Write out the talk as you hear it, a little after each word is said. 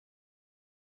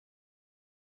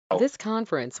This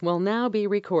conference will now be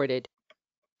recorded.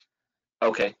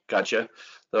 Okay, gotcha.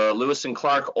 The Lewis and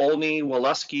Clark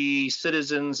Olney-Woluski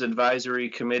Citizens Advisory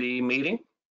Committee meeting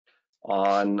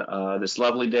on this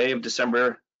lovely day of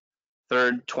December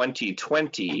 3rd,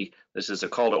 2020. This is a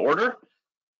call to order.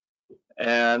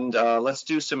 And let's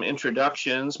do some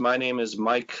introductions. My name is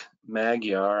Mike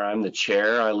Magyar. I'm the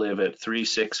chair. I live at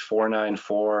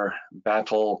 36494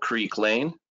 Battle Creek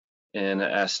Lane in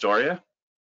Astoria.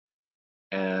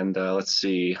 And let's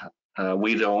see,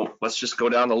 let's just go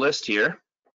down the list here.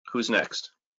 Who's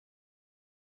next?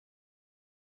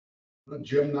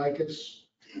 Jim Nikes.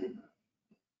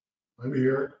 I'm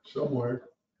here somewhere.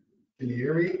 Can you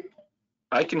hear me?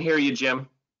 I can hear you, Jim.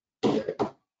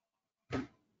 Yep.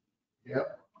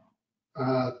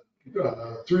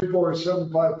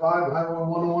 34755 Highway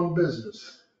 101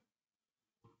 business.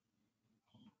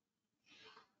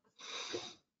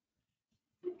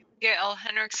 Gail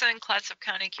Henriksen, Clatsop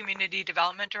County Community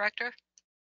Development Director.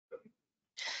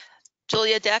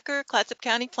 Julia Decker, Clatsop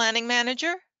County Planning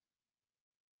Manager.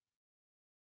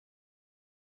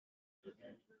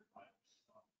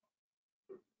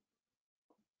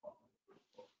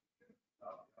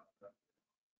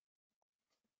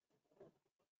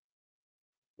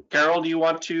 Carol, do you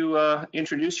want to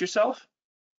introduce yourself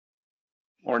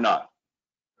or not?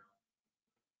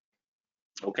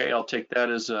 Okay, I'll take that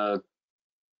as a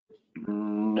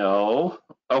no.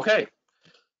 Okay.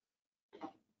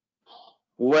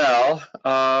 Well,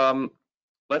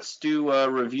 let's do a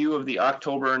review of the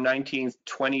October 19th,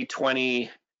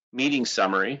 2020 meeting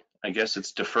summary. I guess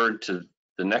it's deferred to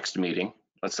the next meeting.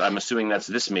 I'm assuming that's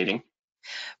this meeting.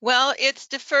 Well, it's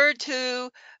deferred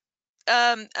to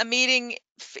a meeting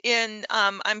in,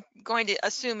 I'm going to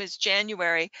assume is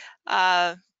January,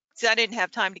 because I didn't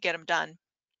have time to get them done.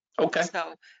 Okay.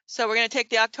 So we're going to take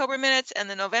the October minutes and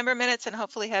the November minutes and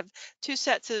hopefully have two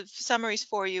sets of summaries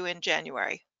for you in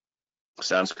January.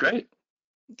 Sounds great.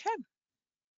 Okay.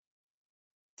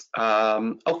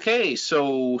 Okay,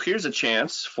 so here's a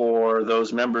chance for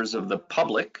those members of the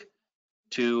public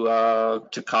to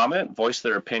comment, voice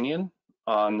their opinion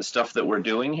on the stuff that we're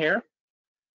doing here.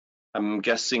 I'm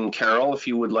guessing, Carol, if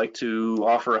you would like to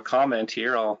offer a comment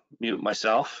here, I'll mute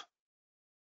myself.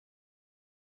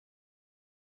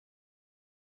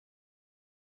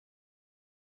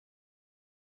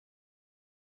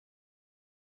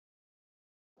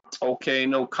 Okay,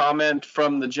 no comment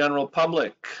from the general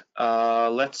public.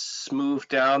 Let's move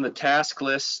down the task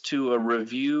list to a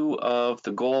review of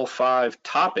the Goal 5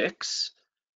 topics.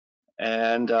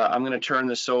 And I'm going to turn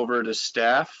this over to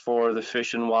staff for the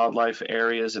fish and wildlife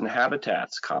areas and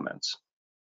habitats comments.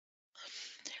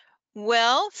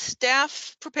 Well,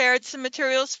 staff prepared some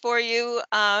materials for you,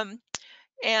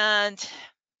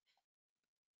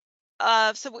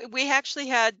 so we actually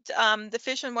had the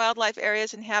fish and wildlife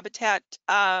areas and habitat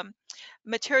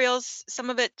materials.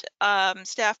 Some of it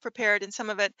staff prepared and some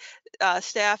of it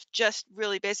staff just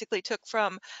really basically took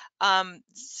from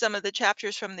some of the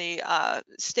chapters from the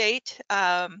state,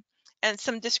 and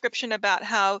some description about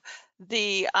how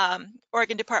the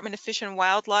Oregon Department of Fish and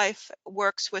Wildlife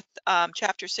works with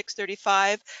Chapter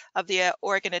 635 of the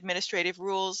Oregon Administrative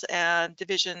Rules and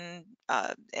Division,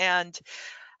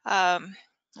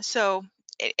 so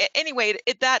anyway,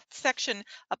 that section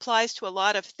applies to a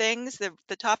lot of things. The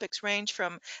topics range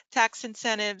from tax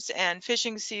incentives and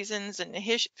fishing seasons and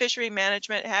fishery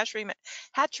management,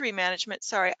 hatchery management.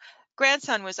 Sorry,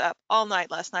 grandson was up all night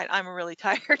last night. I'm really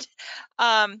tired.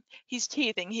 He's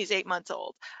teething. He's 8 months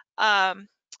old.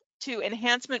 To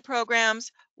enhancement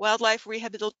programs, wildlife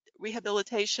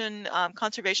rehabilitation,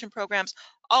 conservation programs,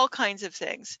 all kinds of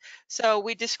things. So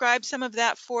we described some of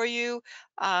that for you.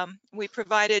 We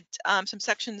provided some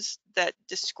sections that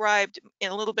described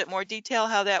in a little bit more detail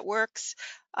how that works.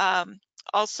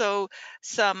 Also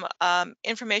some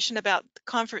information about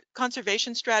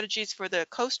conservation strategies for the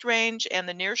Coast Range and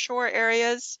the nearshore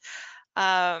areas.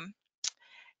 And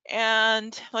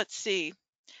let's see.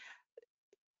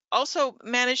 Also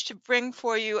managed to bring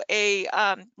for you a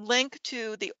link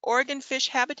to the Oregon Fish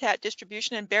Habitat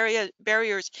Distribution and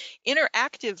Barriers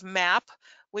Interactive Map,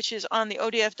 which is on the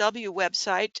ODFW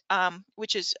website,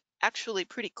 which is actually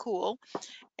pretty cool.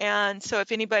 And so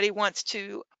if anybody wants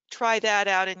to try that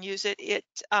out and use it, it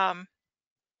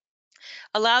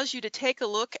allows you to take a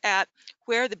look at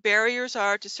where the barriers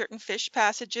are to certain fish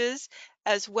passages,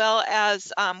 as well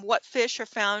as what fish are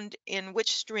found in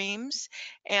which streams,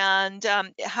 and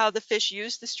how the fish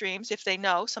use the streams, if they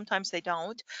know. Sometimes they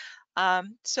don't.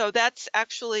 So that's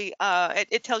actually,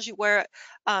 it tells you where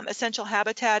essential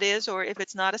habitat is, or if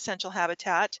it's not essential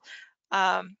habitat.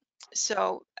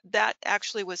 So that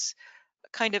actually was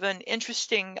kind of an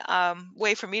interesting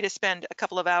way for me to spend a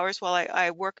couple of hours while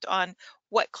I worked on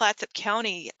what Clatsop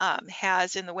County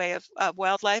has in the way of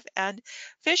wildlife and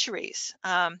fisheries.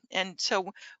 And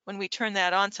so when we turn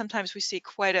that on, sometimes we see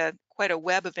quite a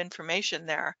web of information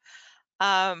there.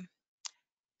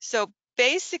 So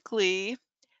basically,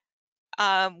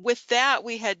 with that,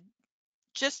 we had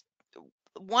just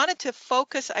wanted to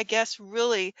focus, I guess,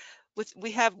 really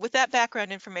with that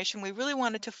background information, we really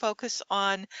wanted to focus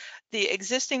on the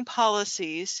existing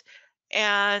policies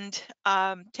and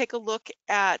take a look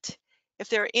at if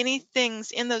there are any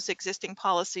things in those existing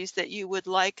policies that you would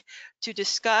like to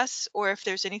discuss, or if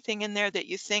there's anything in there that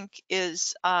you think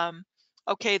is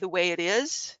okay the way it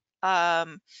is.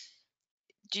 Do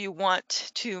you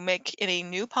want to make any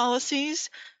new policies?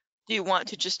 Do you want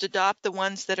to just adopt the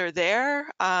ones that are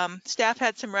there? Staff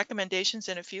had some recommendations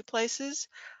in a few places,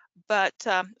 but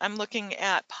I'm looking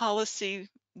at policy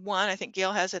 1. I think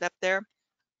Gail has it up there.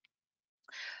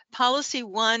 Policy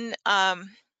 1,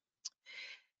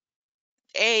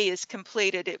 A is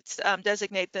completed. It's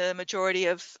designate the majority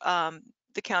of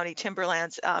the county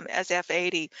timberlands as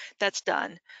F80. That's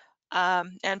done.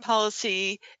 And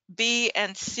policy B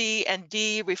and C and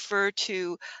D refer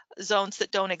to zones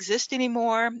that don't exist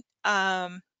anymore.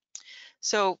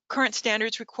 So current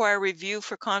standards require review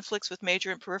for conflicts with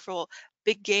major and peripheral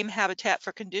big game habitat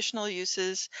for conditional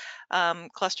uses,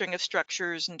 clustering of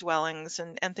structures and dwellings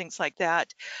and things like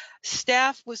that.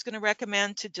 Staff was going to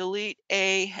recommend to delete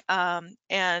A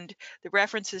and the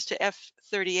references to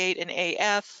F38 and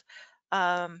AF.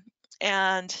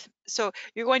 And so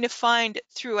you're going to find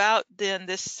throughout then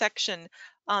this section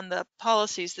on the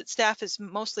policies that staff is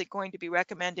mostly going to be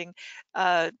recommending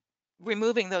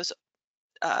removing those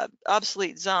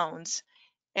obsolete zones.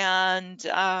 And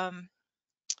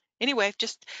anyway,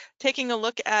 just taking a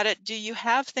look at it, do you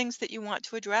have things that you want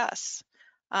to address?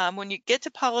 When you get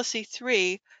to policy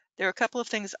 3, there are a couple of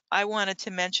things I wanted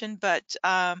to mention, but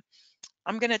I'm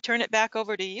going to turn it back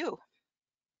over to you.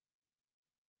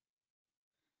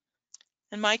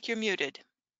 And Mike, you're muted.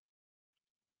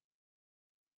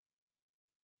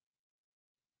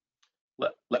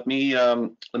 Let me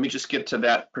just get to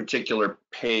that particular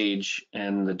page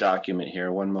in the document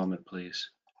here. One moment, please.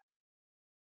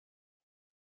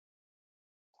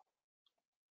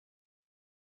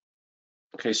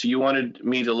 Okay, so you wanted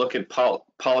me to look at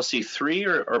policy 3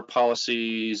 or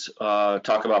policies,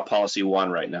 talk about policy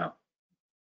 1 right now?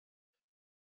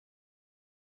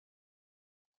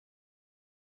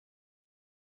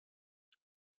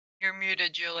 You're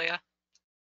muted, Julia.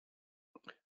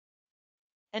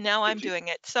 And now I'm doing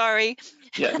it. Sorry.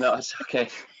 Yeah, no, it's okay.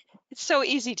 It's so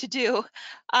easy to do.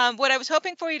 What I was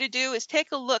hoping for you to do is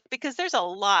take a look, because there's a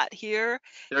lot here.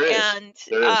 There is. And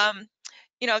There is.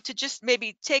 you know, to just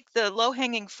maybe take the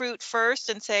low-hanging fruit first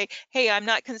and say, hey, I'm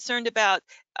not concerned about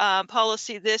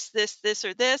policy this,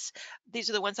 or this. These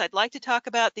are the ones I'd like to talk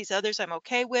about. These others I'm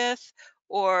okay with.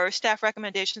 Or staff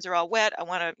recommendations are all wet. I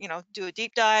want to, you know, do a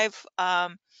deep dive.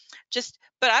 But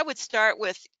I would start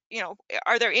with, you know,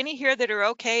 are there any here that are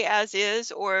okay as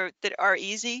is or that are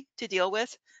easy to deal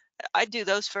with? I'd do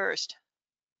those first.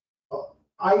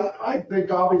 I think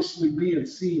obviously B and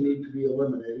C need to be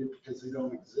eliminated because they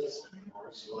don't exist anymore.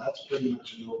 So that's pretty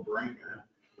much a no-brainer.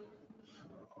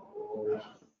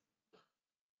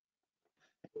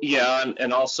 Yeah,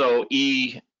 and also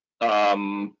E,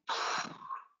 or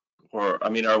I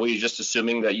mean, are we just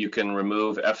assuming that you can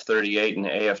remove F38 and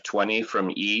AF20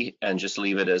 from E and just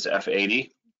leave it as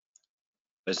F80?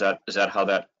 Is that how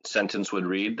that sentence would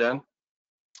read then?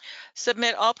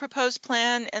 Submit all proposed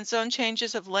plan and zone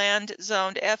changes of land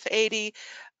zoned F80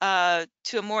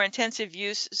 to a more intensive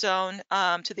use zone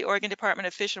to the Oregon Department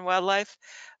of Fish and Wildlife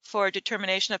for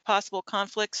determination of possible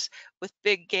conflicts with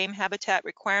big game habitat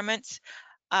requirements.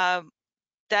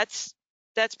 That's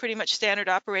pretty much standard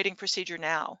operating procedure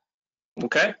now.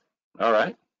 Okay, all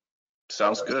right,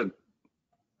 sounds good.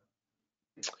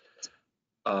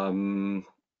 I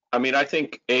mean, I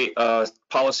think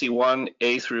policy 1,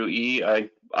 A through E,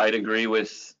 I'd agree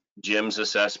with Jim's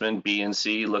assessment. B and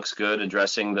C looks good,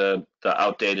 addressing the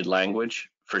outdated language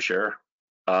for sure.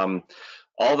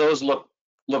 All those look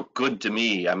good to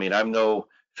me. I mean, I'm no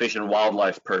fish and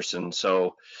wildlife person,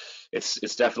 so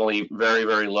it's definitely very,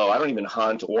 very low. I don't even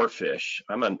hunt or fish.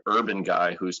 I'm an urban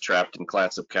guy who's trapped in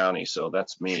Clatsop County, so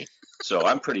that's me. So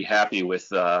I'm pretty happy with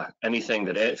anything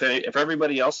that, if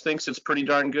everybody else thinks it's pretty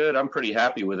darn good, I'm pretty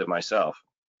happy with it myself.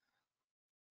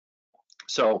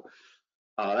 So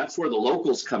that's where the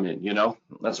locals come in, you know,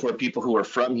 that's where people who are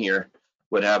from here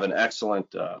would have an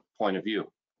excellent point of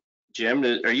view. Jim,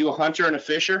 are you a hunter and a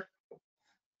fisher?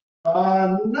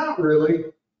 Not really.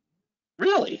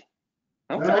 Really?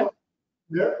 Okay.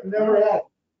 No, never had.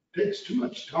 Takes too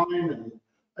much time and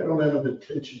I don't have an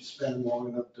attention span long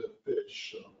enough to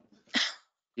fish, so.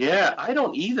 Yeah, I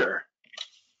don't either.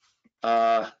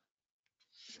 Yeah,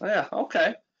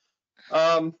 okay.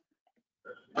 Are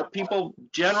people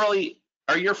generally,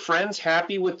 are your friends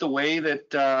happy with the way that,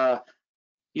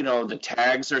 the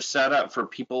tags are set up for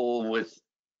people with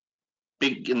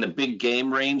in the big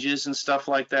game ranges and stuff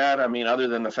like that? I mean, other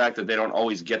than the fact that they don't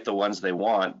always get the ones they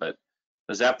want, but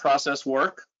does that process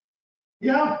work?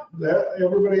 Yeah,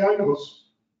 everybody I know's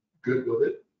good with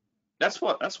it. That's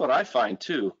what I find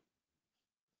too.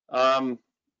 Um,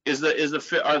 are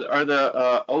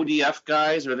the ODF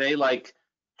guys, are they like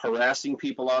harassing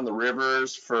people on the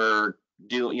rivers for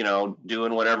doing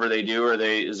whatever they do?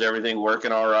 Is everything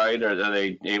working all right? Are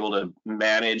they able to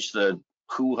manage the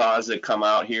hoo-has that come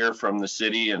out here from the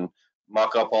city and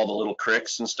muck up all the little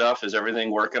creeks and stuff? Is everything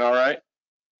working all right?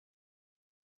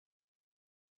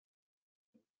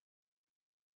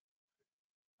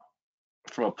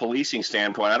 From a policing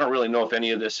standpoint, I don't really know if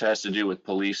any of this has to do with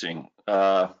policing.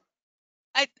 Not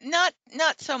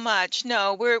so much.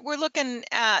 No, we're looking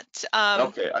at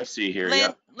Okay, I see here.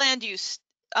 Yeah. land use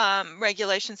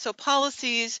regulations, so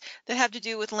policies that have to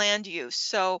do with land use.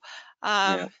 So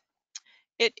Yeah.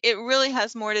 it really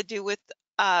has more to do with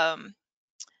I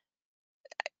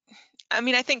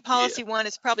mean, I think policy 1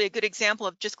 is probably a good example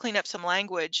of just clean up some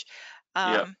language.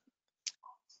 Yeah.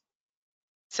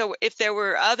 So if there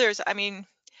were others, I mean,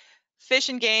 Fish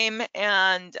and Game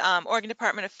and Oregon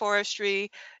Department of Forestry,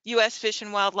 U.S. Fish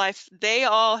and Wildlife, they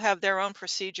all have their own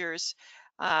procedures.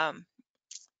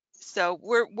 So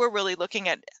we're really looking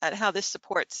at how this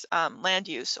supports land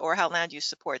use, or how land use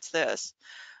supports this.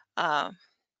 I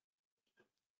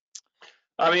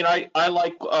mean, I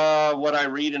like what I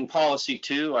read in policy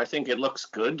 2. I think it looks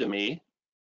good to me.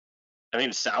 I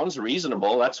mean, it sounds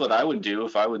reasonable. That's what I would do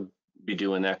if I would be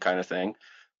doing that kind of thing.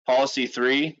 Policy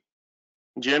 3,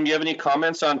 Jim, you have any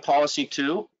comments on policy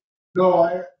 2? No,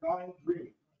 I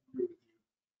agree.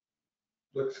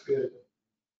 Looks good.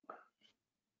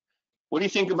 What do you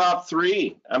think about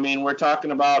 3? I mean, we're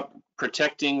talking about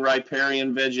protecting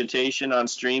riparian vegetation on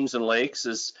streams and lakes.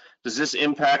 Does this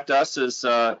impact us as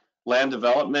land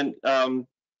development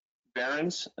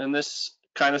barons in this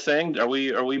kind of thing? Are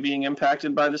we being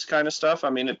impacted by this kind of stuff? I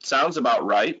mean, it sounds about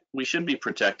right. We should be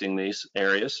protecting these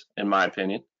areas, in my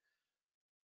opinion.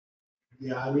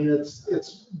 Yeah, I mean,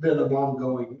 it's been an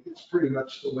ongoing, it's pretty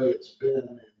much the way it's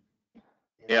been.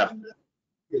 Yeah.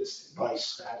 It's by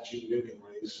statute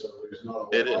anyway, so there's not a whole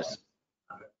It lot. is.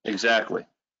 Exactly.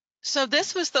 So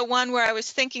this was the one where I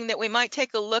was thinking that we might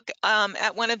take a look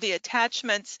at one of the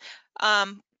attachments,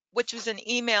 which was an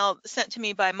email sent to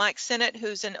me by Mike Sinnott,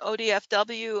 who's an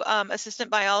ODFW assistant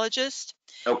biologist.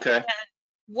 Okay. And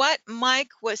what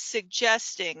Mike was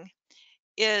suggesting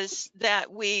is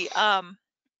that we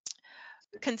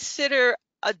consider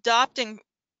adopting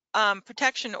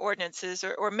protection ordinances,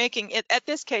 or making it, at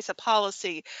this case, a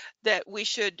policy that we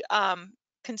should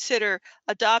consider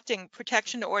adopting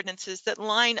protection ordinances that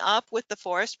line up with the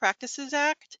Forest Practices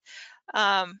Act.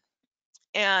 And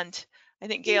I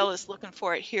think Gail is looking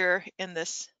for it here in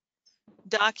this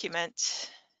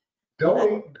document.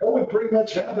 Don't we pretty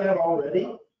much have that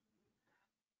already?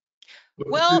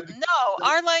 Well, no,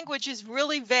 our language is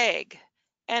really vague,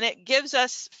 and it gives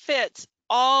us fits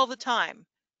all the time.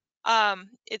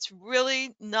 It's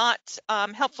really not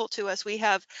helpful to us. We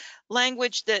have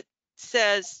language that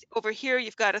says over here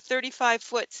you've got a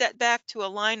 35-foot setback to a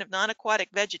line of non-aquatic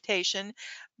vegetation,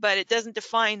 but it doesn't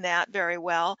define that very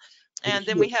well. And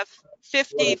then we have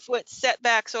 50-foot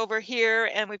setbacks over here,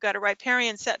 and we've got a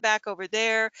riparian setback over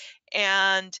there.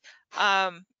 And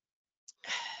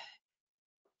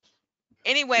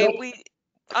anyway,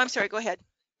 I'm sorry, go ahead.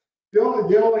 The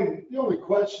only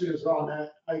question is on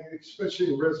that,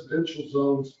 especially in residential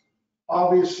zones.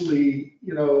 Obviously,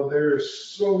 there's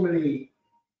so many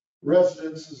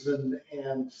residences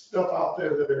and stuff out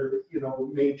there that are,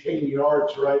 maintain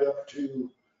yards right up to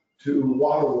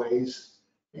waterways.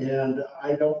 And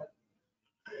I don't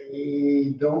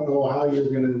know how you're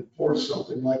going to enforce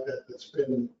something like that. That's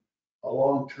been a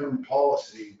long-term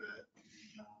policy, but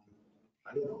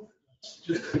I don't know. It's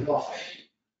just a thought.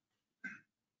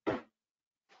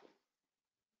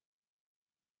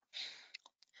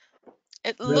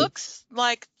 It looks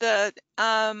like the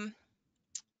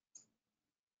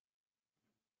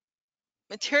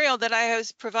material that I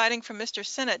was providing from Mr.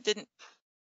 Sinnott didn't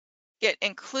get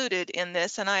included in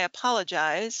this, and I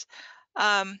apologize.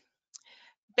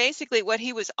 Basically, what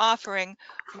he was offering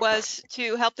was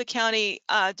to help the county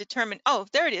determine, oh,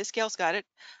 there it is, Gail's got it,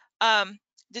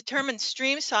 determine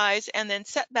stream size and then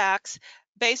setbacks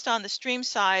based on the stream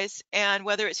size and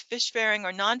whether it's fish bearing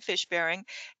or non-fish bearing.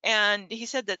 And he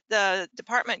said that the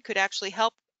department could actually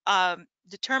help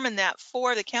determine that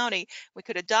for the county. We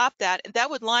could adopt that, and that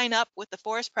would line up with the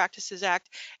Forest Practices Act,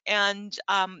 and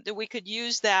that we could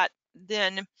use that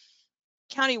then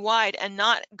countywide and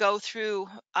not go through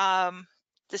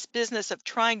this business of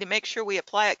trying to make sure we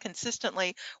apply it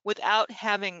consistently without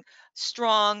having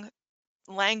strong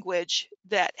language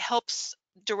that helps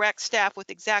direct staff with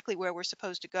exactly where we're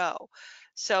supposed to go.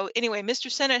 So anyway, Mr.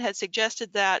 Senate had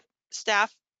suggested that,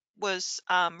 staff was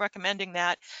recommending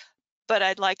that, but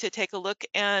I'd like to take a look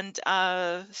and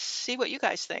see what you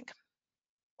guys think.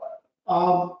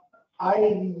 Again,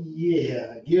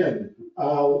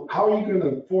 how are you going to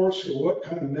enforce, or what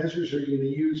kind of measures are you going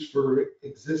to use for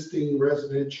existing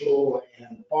residential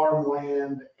and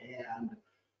farmland? And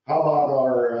how about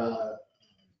our,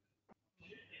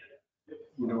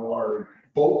 our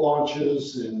boat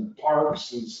launches and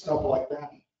parks and stuff like that?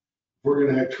 If we're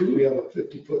going to truly have a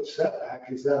 50-foot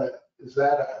setback, is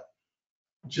that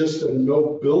just a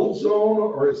no build zone,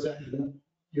 or is that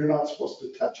you're not supposed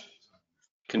to touch it?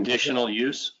 Conditional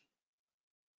use?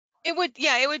 It would,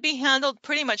 yeah, it would be handled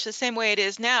pretty much the same way it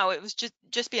is now. It was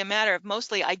just be a matter of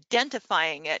mostly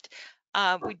identifying it.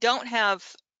 We don't have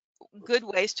good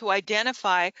ways to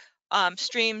identify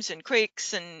streams and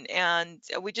creeks, and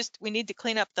we need to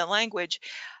clean up the language.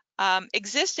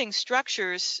 Existing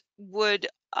structures would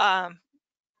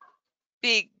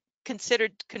be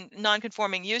considered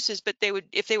non-conforming uses, but they would,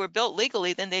 if they were built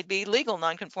legally, then they'd be legal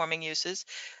non-conforming uses.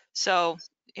 So,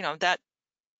 that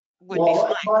would be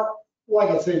fine.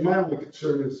 Like I say, my only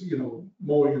concern is,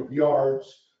 mowing of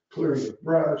yards, clearing of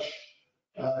brush,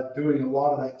 doing a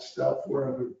lot of that stuff where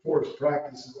under forest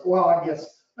practices. Well, I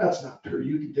guess that's not true.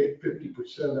 You can take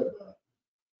 50%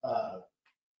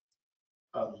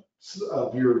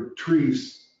 of your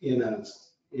trees in a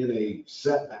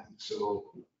setback.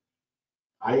 So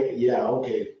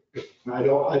okay. I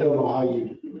don't know how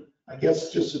I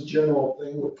guess just a general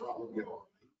thing would probably go.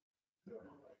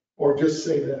 Or just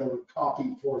say that it would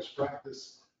copy forest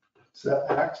practice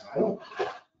setbacks. I don't.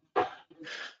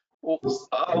 Well,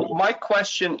 my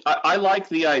question, I like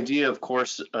the idea, of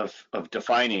course, of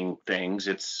defining things.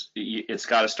 It's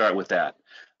got to start with that.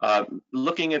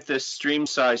 Looking at this stream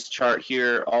size chart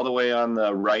here, all the way on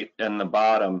the right and the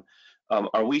bottom,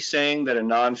 are we saying that a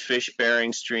non-fish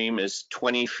bearing stream is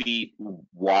 20 feet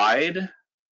wide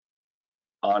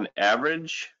on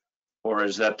average? Or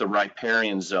is that the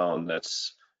riparian zone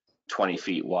that's 20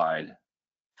 feet wide?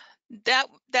 That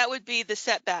would be the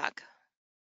setback.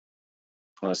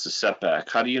 Well, that's the setback.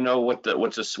 How do you know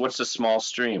what's a small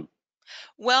stream?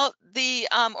 Well, the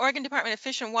Oregon Department of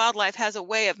Fish and Wildlife has a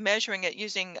way of measuring it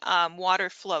using water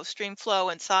flow, stream flow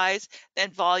and size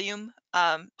and volume.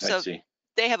 I So see.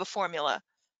 they have a formula.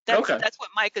 Okay. That's what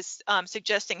Mike is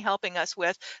suggesting helping us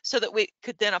with, so that we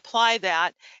could then apply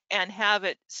that and have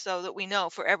it so that we know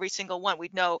for every single one,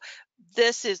 we'd know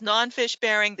this is non-fish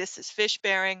bearing, this is fish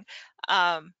bearing.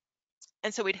 And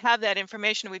so we'd have that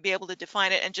information, we'd be able to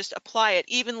define it and just apply it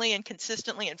evenly and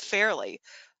consistently and fairly.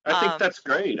 I think that's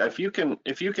great. If you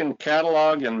can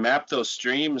catalog and map those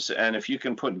streams, and if you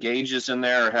can put gauges in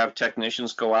there or have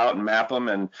technicians go out and map them,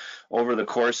 and over the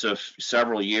course of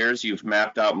several years you've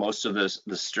mapped out most of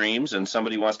the streams, and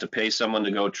somebody wants to pay someone to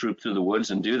go troop through the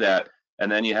woods and do that,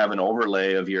 and then you have an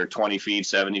overlay of your 20 feet,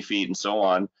 70 feet, and so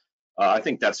on. I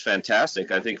think that's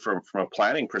fantastic. I think from a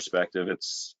planning perspective,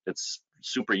 it's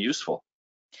super useful.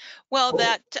 Well,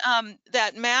 that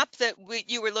map that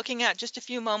you were looking at just a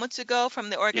few moments ago from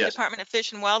the Oregon Yes. Department of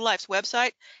Fish and Wildlife's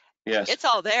website, Yes. it's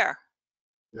all there.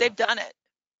 Yeah. They've done it.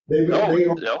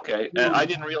 Okay. And I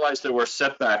didn't realize there were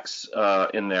setbacks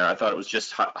in there. I thought it was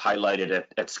just highlighted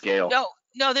at scale.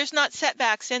 No, there's not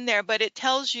setbacks in there, but it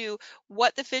tells you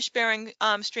what the fish-bearing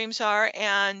streams are,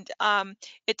 and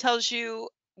it tells you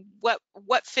what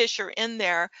fish are in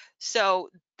there. So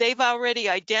they've already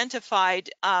identified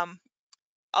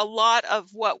a lot of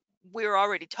what we're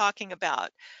already talking about.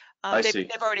 I see.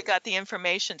 They've already got the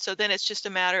information. So then it's just a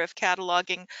matter of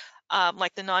cataloging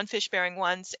like the non-fish bearing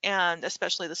ones and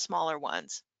especially the smaller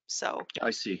ones. So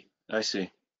I see.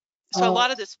 so a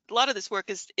lot of this work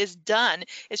is done.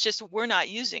 It's just we're not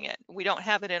using it. We don't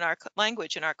have it in our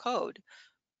language, in our code.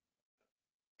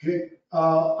 Okay,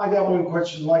 I got one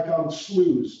question, like on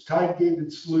sloughs, tide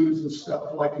gated sloughs and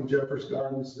stuff, like in Jeffers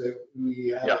Gardens, that we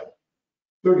have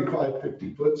 35,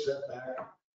 50 foot setback.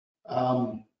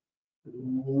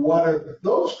 What are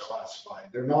those classified?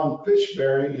 They're non-fish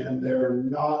bearing, and they are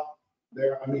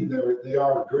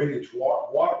drainage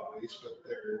waterways, but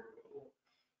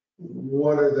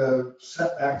what are the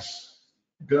setbacks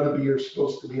you're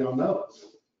supposed to be on those.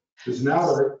 Because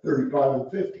now they're at 35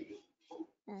 and 50.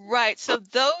 Right, so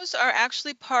those are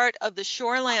actually part of the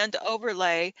shoreland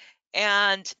overlay,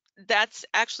 and that's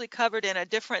actually covered in a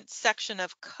different section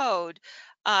of code.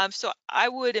 So I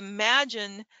would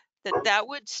imagine that that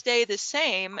would stay the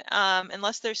same,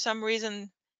 unless there's some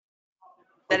reason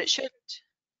that it shouldn't.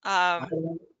 I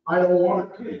don't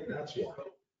want it to be, that's why.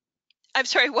 I'm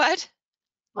sorry, what?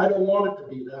 I don't want it to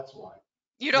be, that's why.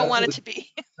 You don't That's want it the- to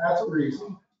be? That's the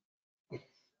reason.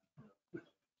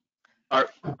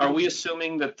 Are we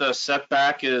assuming that the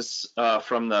setback is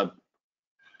from the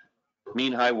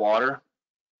mean high water?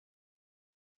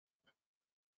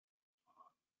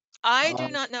 I do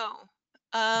not know.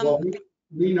 Well,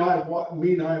 mean high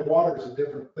water is a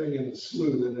different thing in the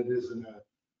slough than it is in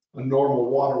a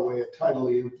normal waterway, a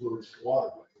tidally influenced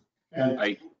waterway.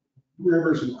 And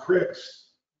rivers and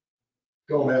creeks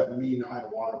don't have mean high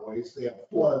waterways. They have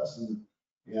floods and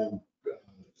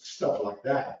stuff like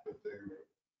that, but they're,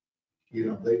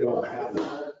 they don't have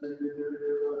that.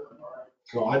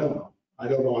 So I don't know. I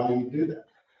don't know how you do that.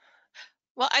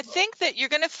 Well, I think that you're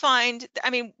going to find, I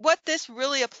mean, what this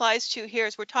really applies to here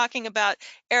is we're talking about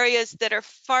areas that are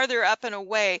farther up and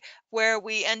away where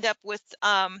we end up with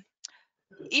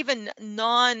even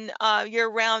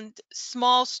non-year-round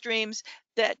small streams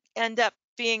that end up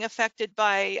being affected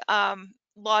by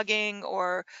logging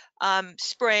or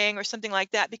spraying or something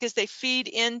like that, because they feed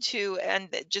into,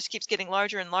 and it just keeps getting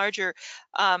larger and larger,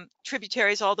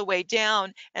 tributaries all the way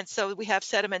down. And so we have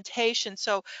sedimentation.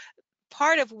 So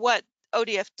part of what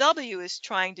ODFW is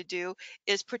trying to do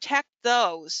is protect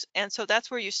those. And so that's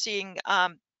where you're seeing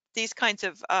these kinds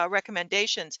of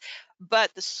recommendations. But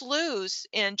the sloughs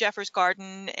in Jeffers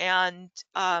Garden and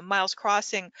Miles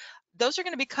Crossing, those are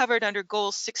going to be covered under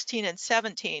goals 16 and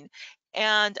 17.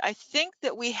 And I think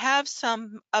that we have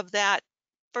some of that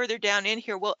further down in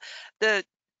here. Well, the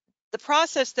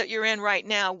process that you're in right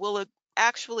now will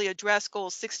actually address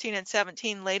goals 16 and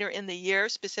 17 later in the year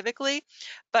specifically,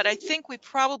 but I think we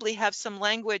probably have some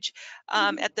language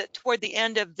toward the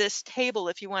end of this table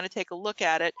if you want to take a look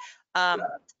at it. But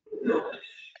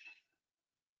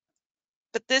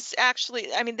this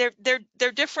actually, I mean,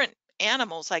 they're different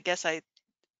animals, I guess I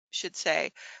should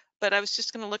say. But I was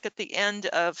just going to look at the end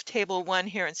of table 1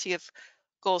 here and see if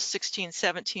goals 16,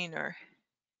 17 are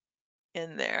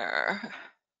in there.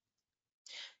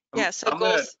 Yeah, so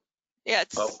goals, yeah,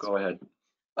 Go ahead.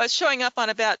 well, it's showing up on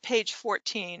about page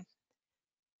 14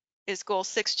 is goal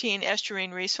 16,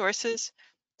 estuarine resources.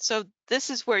 So this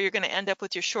is where you're going to end up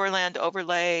with your shoreland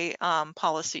overlay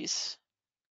policies.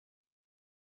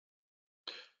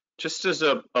 Just as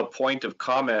a point of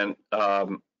comment,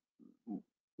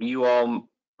 you all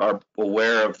are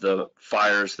aware of the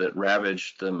fires that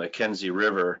ravaged the Mackenzie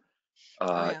River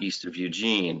east of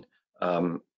Eugene.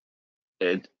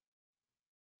 At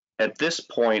this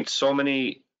point, so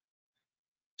many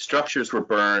structures were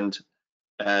burned,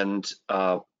 and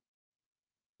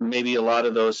maybe a lot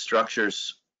of those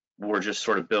structures were just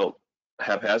sort of built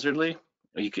haphazardly.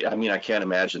 I mean, I can't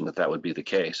imagine that would be the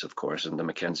case, of course, in the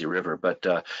Mackenzie River. But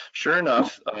sure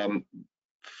enough,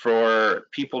 for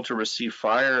people to receive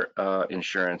fire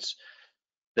insurance,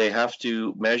 they have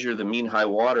to measure the mean high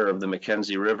water of the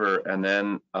Mackenzie River and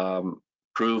then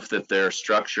prove that their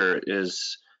structure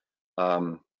is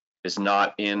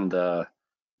not in the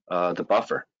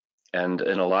buffer. And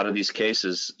in a lot of these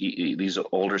cases, these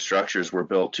older structures were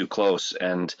built too close,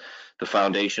 and the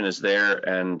foundation is there,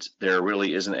 and there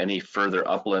really isn't any further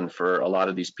upland for a lot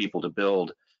of these people to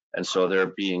build, and so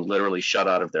they're being literally shut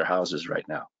out of their houses right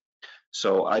now.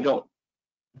 So I don't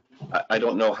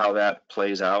know how that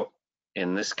plays out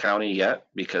in this county yet,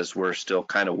 because we're still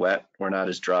kind of wet. We're not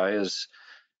as dry as,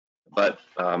 but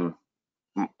I'm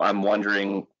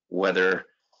wondering whether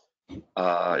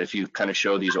if you kind of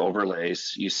show these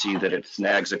overlays, you see that it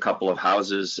snags a couple of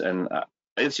houses, and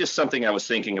it's just something I was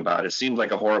thinking about. It seemed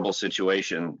like a horrible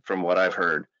situation from what I've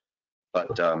heard,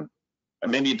 but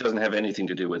maybe it doesn't have anything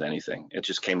to do with anything. It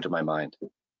just came to my mind.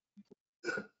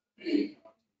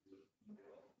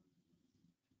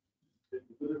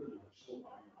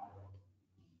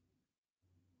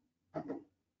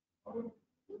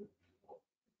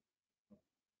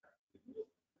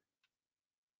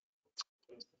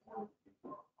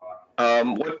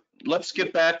 Let's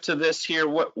get back to this here.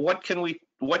 What can we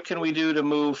do to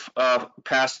move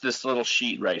past this little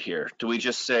sheet right here? Do we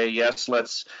just say yes?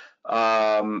 Let's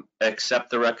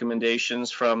accept the recommendations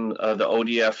from the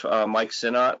ODF Mike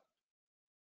Sinnott,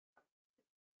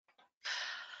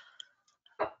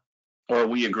 or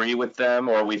we agree with them,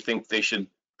 or we think they should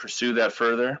pursue that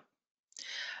further?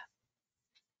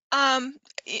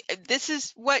 this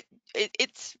is what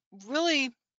it's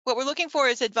really what we're looking for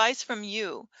is advice from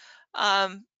you.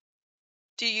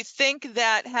 Do you think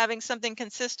that having something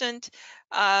consistent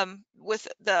with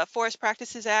the Forest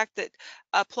Practices Act that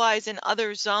applies in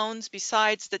other zones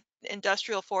besides the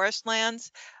industrial forest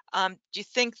lands, do you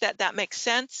think that that makes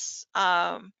sense?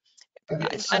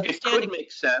 It could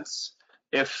make sense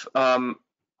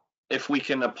if we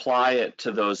can apply it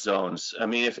to those zones. I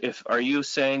mean, if are you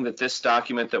saying that this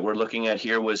document that we're looking at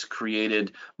here was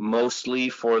created mostly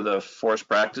for the forest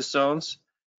practice zones?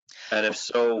 And if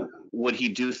so, would he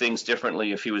do things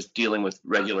differently if he was dealing with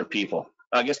regular people?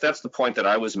 I guess that's the point that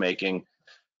I was making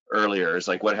earlier, is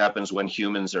like what happens when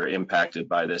humans are impacted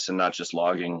by this and not just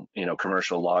logging,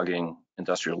 commercial logging,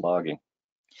 industrial logging.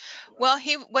 Well,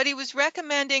 what he was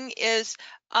recommending is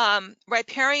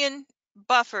riparian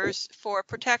buffers for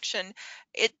protection.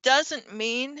 It doesn't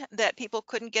mean that people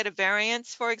couldn't get a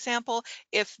variance, for example,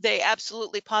 if they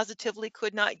absolutely positively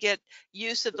could not get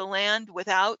use of the land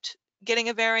without getting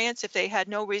a variance, if they had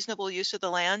no reasonable use of the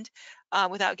land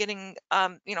without getting,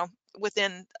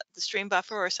 within the stream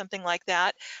buffer or something like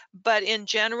that. But in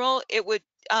general, it would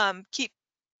keep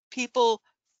people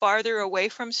farther away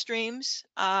from streams.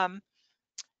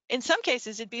 In some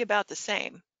cases, it'd be about the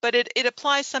same, but it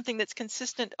applies something that's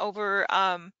consistent over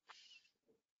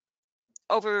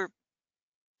over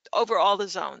all the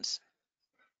zones.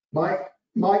 My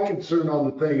concern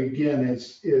on the thing again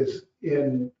is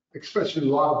in especially a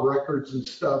lot of records and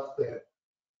stuff that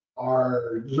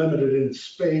are limited in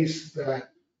space that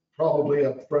probably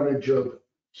have frontage of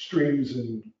streams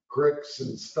and creeks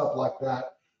and stuff like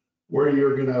that, where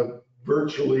you're going to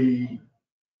virtually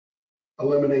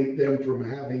eliminate them from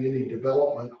having any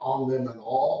development on them at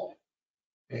all.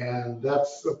 And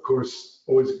that's, of course,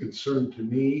 always a concern to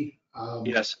me.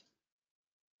 Yes.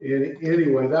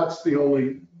 Anyway, that's the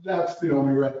only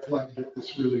red flag that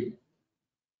this really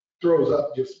throws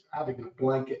up, just having a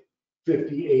blanket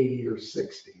 50, 80, or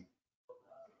 60.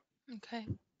 Okay.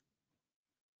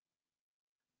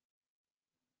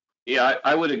 Yeah,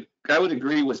 I would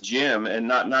agree with Jim, and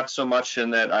not so much in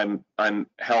that I'm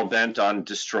hell bent on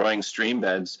destroying stream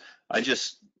beds. I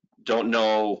just don't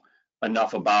know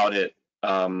enough about it.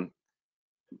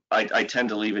 I tend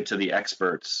to leave it to the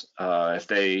experts. If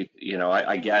they,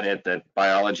 I get it that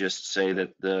biologists say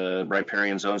that the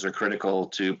riparian zones are critical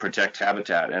to protect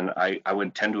habitat, and I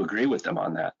would tend to agree with them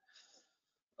on that.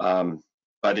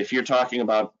 But if you're talking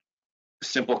about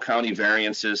simple county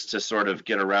variances to sort of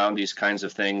get around these kinds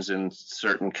of things and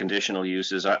certain conditional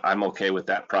uses, I'm okay with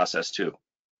that process too.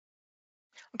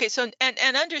 Okay, so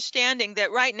and understanding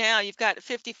that right now you've got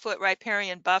 50-foot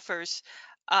riparian buffers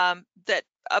that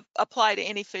apply to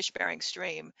any fish-bearing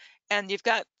stream, and you've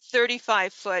got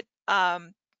 35-foot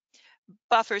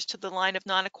buffers to the line of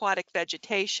non-aquatic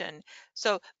vegetation.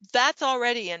 So that's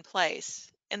already in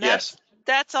place, and Yes.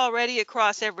 that's already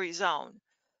across every zone.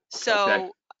 So, okay.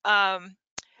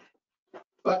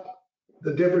 But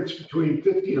the difference between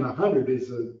 50 and 100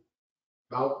 is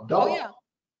about double. Oh yeah.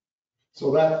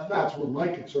 So that's what my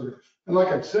concern is. And like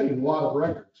I'm saying, a lot of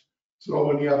records. So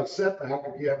when you have a setback,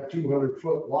 if you have a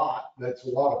 200-foot lot, that's a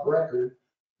lot of record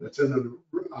that's in the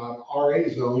RA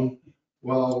zone.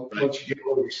 Well, once you get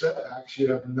over your setbacks,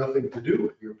 you have nothing to do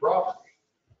with your property.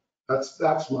 That's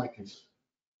my concern.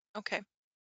 Okay.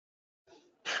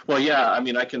 Well, yeah, I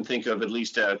mean, I can think of at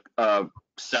least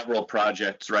several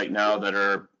projects right now that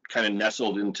are kind of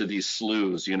nestled into these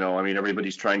sloughs. I mean,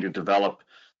 everybody's trying to develop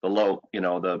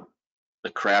the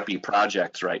crappy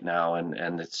projects right now,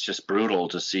 and it's just brutal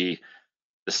to see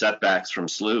the setbacks from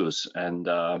sloughs. And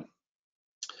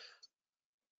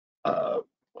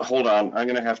hold on, I'm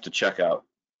gonna have to check out.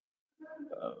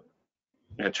 I'm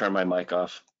gonna turn my mic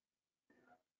off.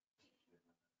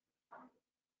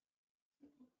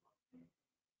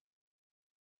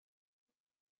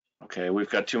 Okay, we've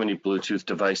got too many Bluetooth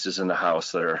devices in the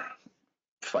house that are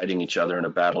fighting each other in a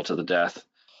battle to the death.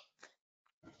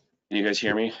 Can you guys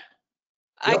hear me?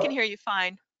 I can hear you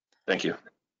fine. Thank you.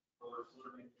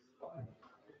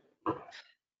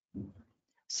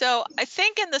 So I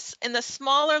think in the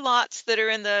smaller lots that are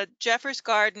in the Jeffers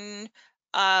Garden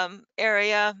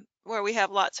area, where we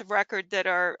have lots of record that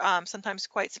are sometimes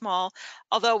quite small,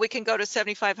 although we can go to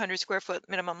 7,500 square foot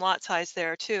minimum lot size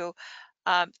there too.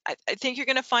 I think you're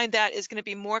going to find that is going to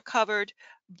be more covered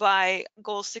by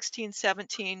goal 16,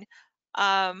 17.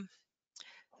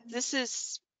 This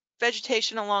is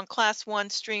vegetation along class 1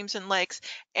 streams and lakes,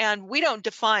 and we don't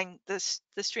define the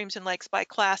streams and lakes by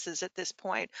classes at this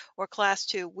point, or class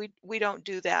 2. We don't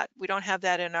do that. We don't have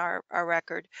that in our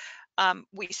record.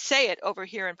 We say it over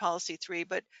here in policy 3,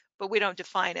 but but we don't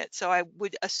define it. So I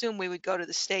would assume we would go to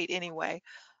the state anyway.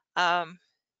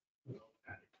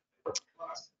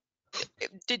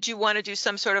 Did you want to do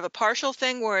some sort of a partial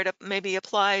thing where it maybe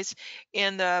applies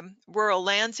in the rural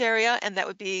lands area, and that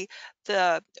would be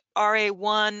the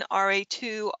RA1,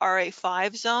 RA2,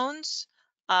 RA5 zones,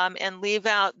 and leave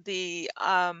out the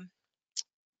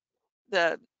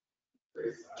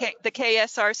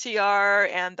KSRCR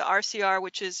and the RCR,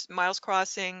 which is Miles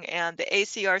Crossing, and the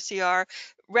ACRCR.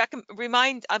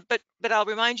 But I'll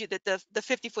remind you that the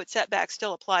 50-foot setback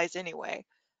still applies anyway,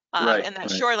 Right, and that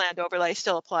right. shoreland overlay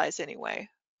still applies anyway.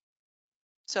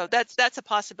 So that's a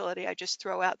possibility I just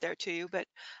throw out there to you. But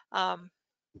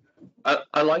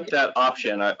I like that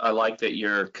option. I like that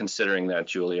you're considering that,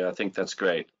 Julia. I think that's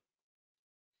great.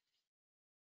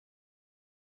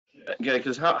 Yeah,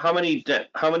 because how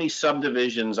many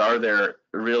subdivisions are there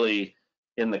really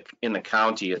in the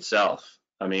county itself?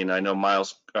 I mean, I know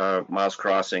Miles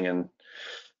Crossing and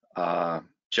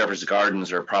Jefferson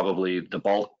Gardens are probably the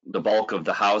bulk of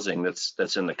the housing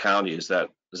that's in the county. Is that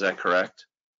correct?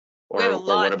 we have a Or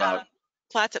lot. what about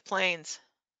Clatsop Plains.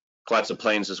 Clatsop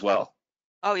Plains as well?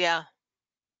 Oh yeah.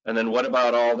 And then what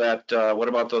about all that? What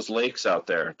about those lakes out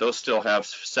there? Those still have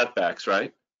setbacks,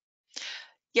 right?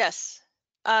 Yes.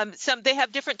 They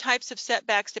have different types of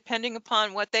setbacks depending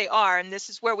upon what they are, and this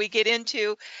is where we get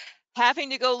into having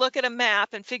to go look at a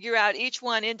map and figure out each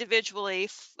one individually.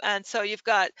 And so you've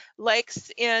got lakes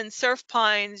in Surf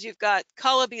Pines, you've got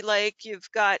Cullowhee Lake,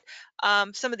 you've got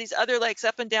some of these other lakes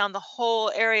up and down the whole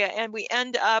area, and we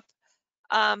end up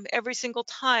every single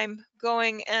time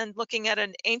going and looking at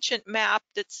an ancient map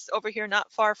that's over here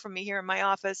not far from me here in my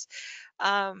office.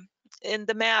 And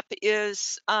the map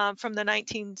is from the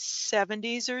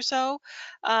 1970s or so,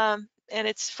 and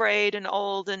it's frayed and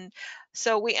old, and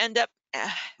so we end up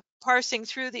parsing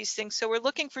through these things. So we're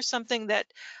looking for something that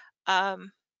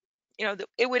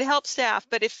it would help staff,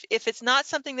 but if it's not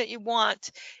something that you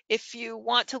want, if you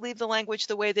want to leave the language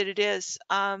the way that it is,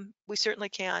 we certainly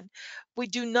can. We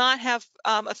do not have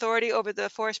authority over the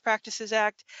Forest Practices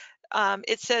Act.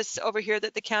 It says over here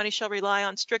that the county shall rely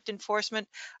on strict enforcement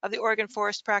of the Oregon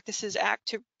Forest Practices Act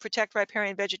to protect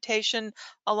riparian vegetation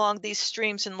along these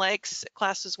streams and lakes,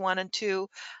 classes 1 and 2.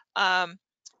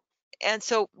 And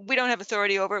so we don't have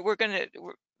authority over it. We're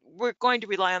going to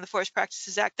rely on the Forest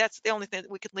Practices Act. That's the only thing that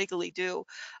we could legally do.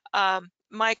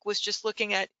 Mike was just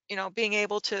looking at, being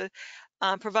able to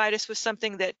provide us with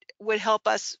something that would help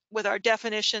us with our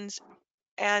definitions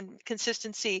and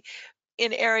consistency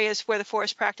in areas where the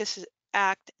Forest Practices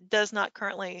Act does not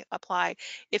currently apply.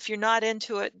 If you're not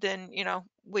into it, then,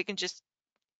 we can just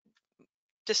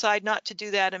decide not to do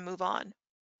that and move on.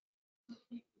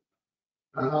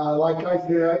 Like I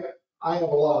said, I have a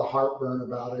lot of heartburn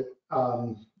about it,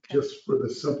 just for the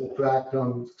simple fact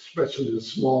on especially the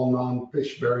small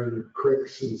non-fish bearing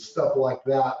creeks and stuff like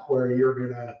that, where you're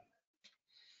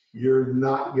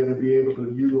not gonna be able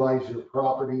to utilize your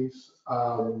properties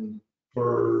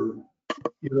for,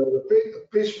 the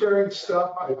fish bearing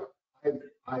stuff.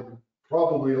 I'm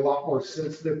probably a lot more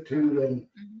sensitive to than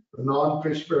the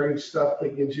non-fish bearing stuff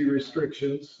that gives you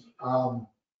restrictions.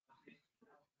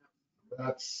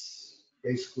 That's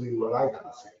basically what I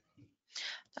gotta say.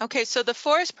 Okay, so the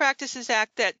Forest Practices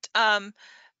Act that,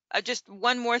 just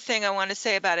one more thing I want to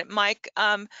say about it. Mike,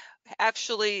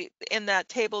 actually in that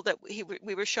table that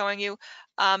we were showing you,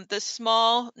 the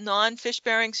small non-fish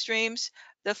bearing streams,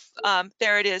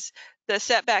 there it is. The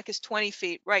setback is 20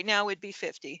 feet. Right now would be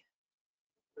 50.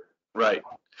 Right.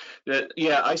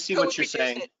 Yeah, I see what you're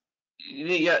saying.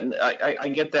 Yeah, I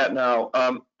get that now.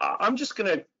 I'm just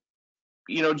gonna,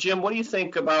 Jim, what do you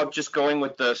think about just going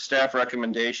with the staff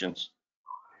recommendations?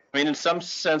 I mean, in some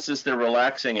senses, they're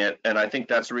relaxing it, and I think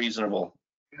that's reasonable.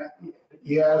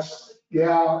 Yes,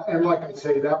 yeah, and like I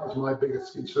say, that was my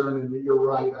biggest concern, and you're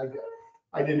right.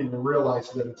 I didn't even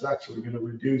realize that it's actually going to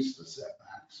reduce the setback.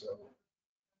 So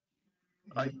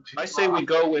I say we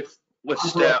go with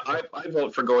staff. I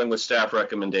vote for going with staff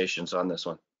recommendations on this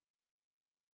one.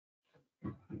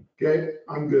 Okay,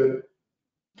 I'm good.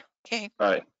 Okay. All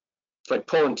right. It's like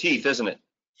pulling teeth, isn't it?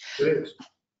 It is.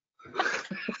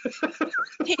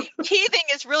 Teething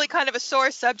is really kind of a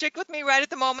sore subject with me right at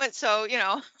the moment. So,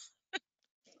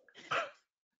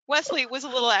 Wesley was a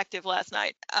little active last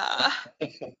night.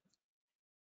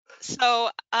 So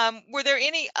were there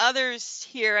any others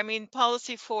here? I mean,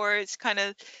 policy 4 is kind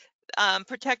of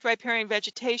protect riparian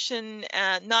vegetation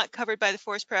not covered by the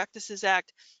Forest Practices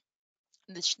Act.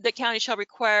 The county shall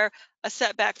require a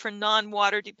setback for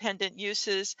non-water dependent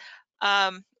uses.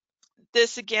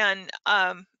 This again,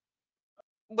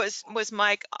 was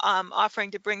Mike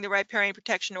offering to bring the riparian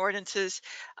protection ordinances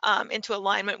into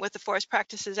alignment with the Forest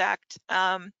Practices Act.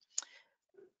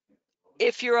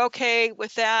 If you're okay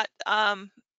with that,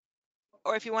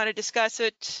 or if you want to discuss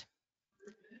it.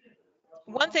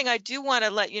 One thing I do want to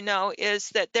let you know is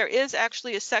that there is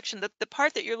actually a section, the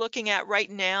part that you're looking at right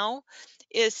now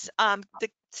is the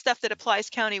stuff that applies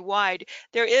countywide.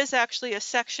 There is actually a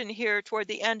section here toward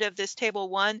the end of this table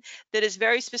 1 that is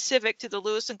very specific to the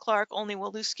Lewis and Clark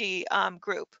Olney-Willoughsky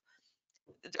group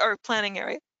or planning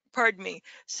area, pardon me.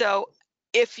 So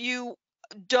if you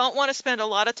don't want to spend a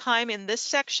lot of time in this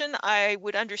section, I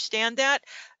would understand that.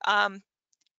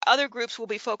 Other groups will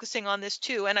be focusing on this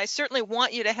too, and I certainly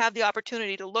want you to have the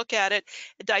opportunity to look at it,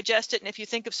 digest it, and if you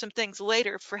think of some things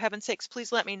later, for heaven's sakes,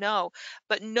 please let me know.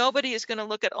 But nobody is going to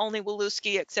look at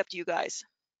Olney-Willoughsky except you guys.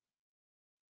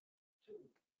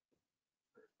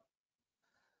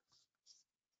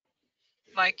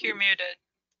 Mike, you're muted.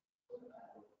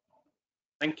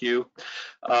 Thank you.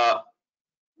 I'm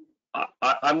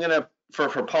gonna, for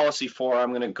policy 4,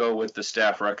 I'm gonna go with the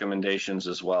staff recommendations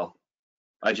as well.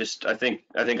 I think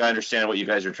I understand what you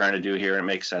guys are trying to do here. It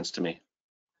makes sense to me.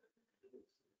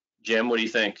 Jim, what do you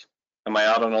think? Am I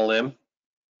out on a limb?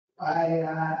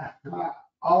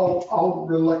 I'll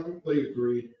reluctantly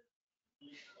agree.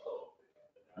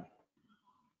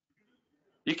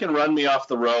 You can run me off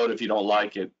the road if you don't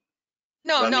like it.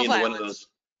 No, Run no me into one of violence.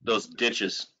 those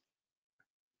ditches.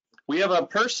 We have a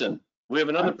person. We have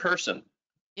another person.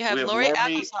 You have We have Lori Lori.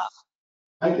 Aglesoff.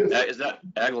 I guess, Is that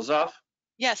Aglesoff?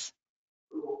 Yes.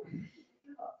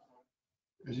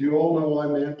 as you all know,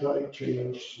 I'm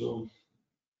anti-change, so.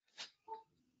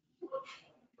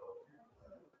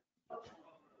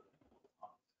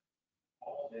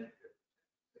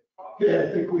 Okay,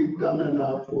 I think we've done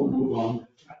enough. We'll move on.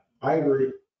 I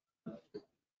agree.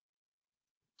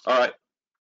 All right.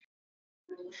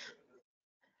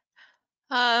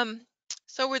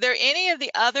 So were there any of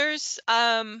the others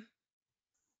that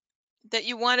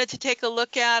you wanted to take a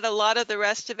look at? A lot of the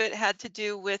rest of it had to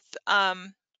do with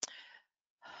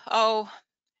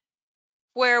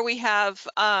where we have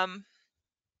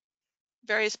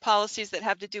various policies that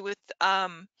have to do with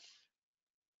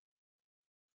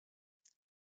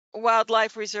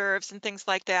wildlife reserves and things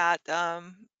like that.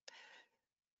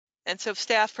 And so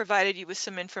staff provided you with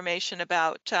some information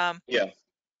about Yeah.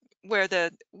 where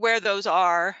those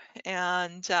are,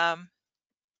 and I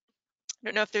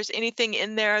don't know if there's anything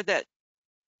in there that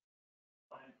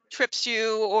trips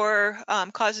you or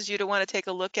causes you to want to take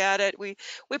a look at it. We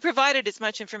provided as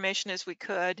much information as we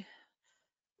could.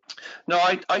 No,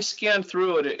 I scanned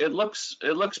through it. It looks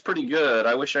pretty good.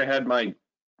 I wish I had my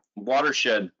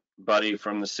watershed buddy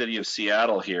from the city of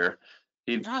Seattle here.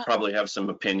 He'd probably have some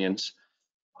opinions.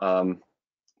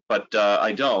 But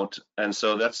I don't, and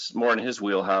so that's more in his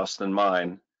wheelhouse than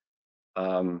mine.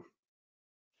 I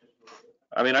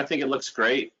mean, I think it looks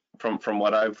great from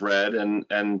what I've read, and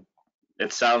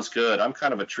it sounds good. I'm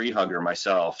kind of a tree hugger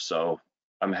myself, so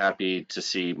I'm happy to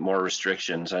see more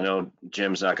restrictions. I know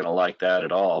Jim's not going to like that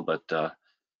at all, but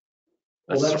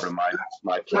that's sort of my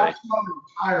play. That's not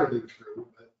entirely true,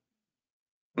 but.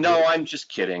 No, I'm just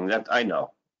kidding. That I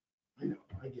know. I know,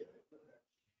 I get it.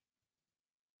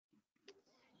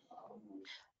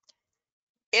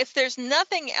 If there's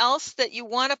nothing else that you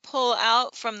want to pull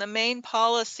out from the main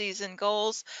policies and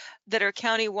goals that are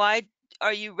countywide,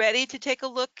 are you ready to take a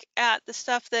look at the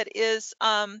stuff that is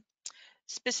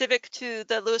specific to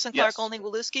the Lewis and Clark Yes.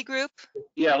 Olney-Willoughsky group?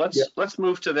 Yeah, let's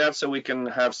move to that so we can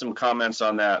have some comments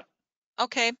on that.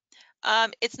 Okay.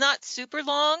 It's not super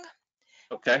long.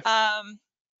 Okay.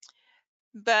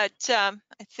 But I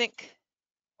think,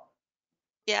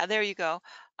 yeah, there you go.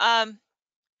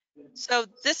 So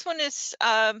this one is,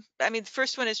 I mean, the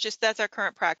first one is just, that's our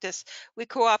current practice. We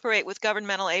cooperate with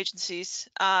governmental agencies.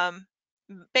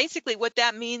 Basically what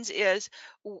that means is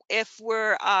if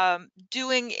we're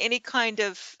doing any kind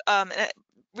of,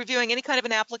 reviewing any kind of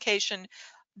an application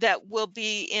that will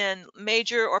be in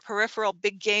major or peripheral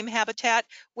big game habitat,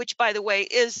 which by the way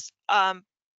is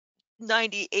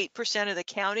 98% of the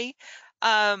county,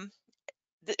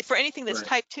 for anything that's Right.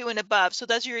 type 2 and above. So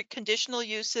those are your conditional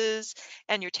uses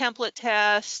and your template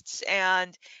tests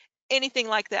and anything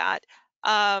like that.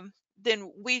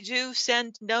 Then we do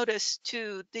send notice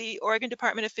to the Oregon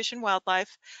Department of Fish and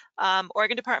Wildlife,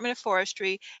 Oregon Department of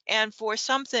Forestry, and for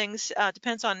some things,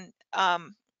 depends on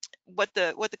what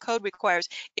the code requires,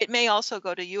 it may also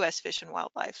go to U.S. Fish and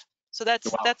Wildlife. So that's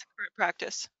current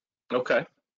practice. Okay.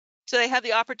 So they have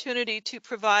the opportunity to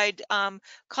provide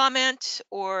comment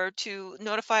or to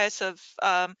notify us of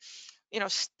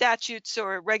statutes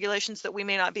or regulations that we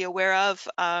may not be aware of.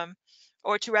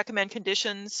 or to recommend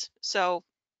conditions. So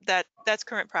that's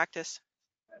current practice.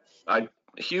 I'm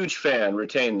a huge fan.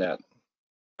 Retain that.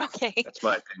 Okay. That's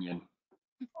my opinion.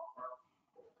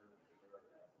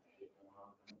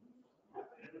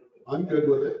 I'm good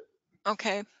with it.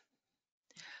 Okay.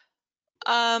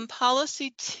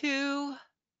 Policy 2.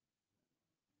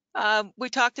 We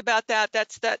talked about that.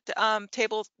 That's that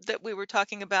table that we were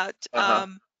talking about. Uh-huh.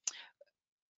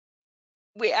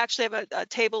 We actually have a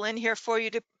table in here for you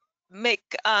to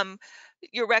make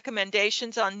your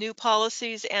recommendations on new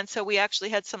policies. And so we actually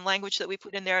had some language that we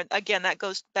put in there. Again, that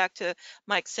goes back to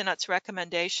Mike Sinnott's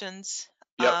recommendations.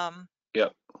 Yep.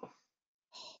 Yep.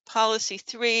 Policy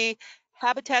 3,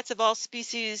 habitats of all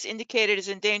species indicated as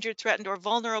endangered, threatened, or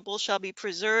vulnerable shall be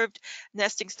preserved.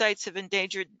 Nesting sites of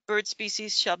endangered bird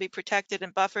species shall be protected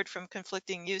and buffered from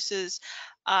conflicting uses.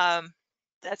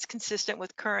 That's consistent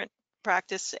with current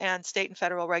practice and state and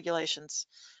federal regulations.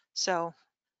 So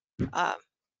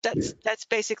that's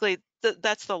basically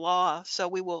that's the law. So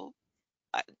we will.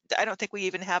 I don't think we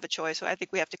even have a choice. So I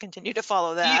think we have to continue to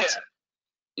follow that.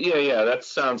 Yeah. That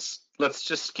sounds. Let's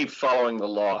just keep following the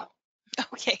law.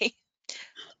 Okay.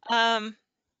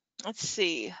 Let's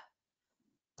see.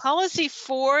 Policy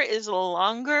 4 is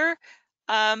longer,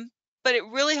 but it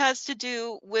really has to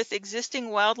do with existing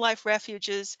wildlife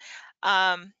refuges,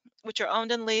 which are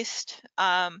owned and leased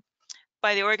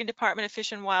by the Oregon Department of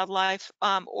Fish and Wildlife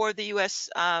or the U.S.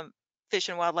 Fish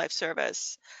and Wildlife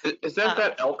Service. Is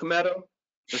that Elk Meadow?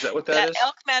 Is that what that is?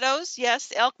 Elk Meadows,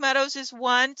 yes. Elk Meadows is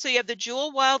one. So you have the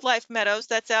Jewel Wildlife Meadows,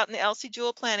 that's out in the Elsie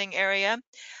Jewel planning area.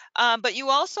 But you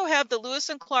also have the Lewis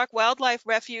and Clark Wildlife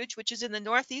Refuge, which is in the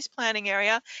Northeast planning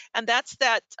area, and that's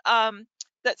that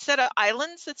set of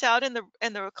islands that's out in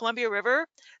the Columbia River.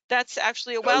 That's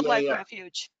actually a wildlife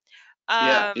refuge.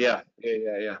 Yeah.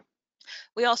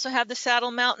 We also have the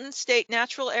Saddle Mountain State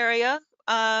Natural Area.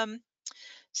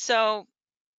 So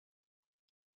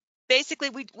basically,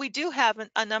 we do have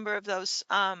a number of those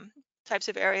types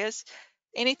of areas.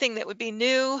 Anything that would be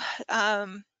new,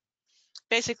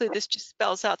 basically this just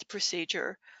spells out the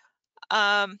procedure.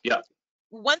 Yeah.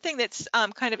 One thing that's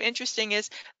kind of interesting is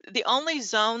the only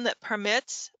zone that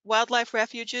permits wildlife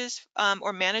refuges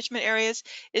or management areas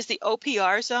is the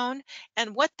OPR zone.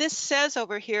 And what this says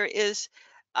over here is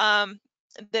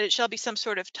that it shall be some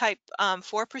sort of type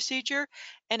 4 procedure.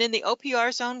 And in the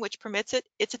OPR zone, which permits it,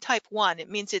 it's a type 1. It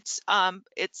means it's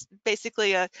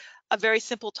basically a very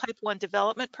simple type 1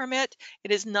 development permit.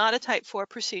 It is not a type 4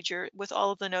 procedure with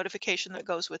all of the notification that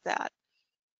goes with that.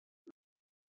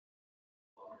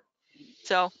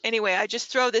 So anyway, I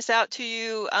just throw this out to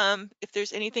you if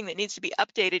there's anything that needs to be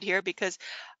updated here, because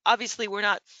obviously we're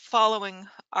not following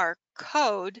our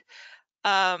code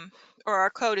or our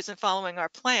code isn't following our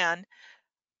plan.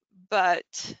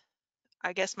 But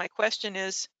I guess my question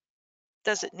is,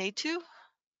 does it need to?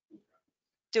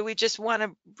 Do we just want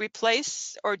to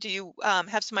replace, or do you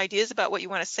have some ideas about what you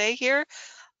want to say here?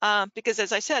 Because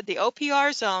as I said, the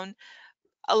OPR zone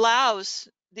allows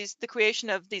the creation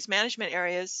of these management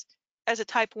areas as a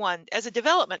type 1, as a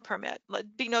development permit.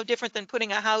 It'd be no different than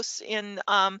putting a house in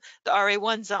the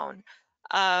RA1 zone.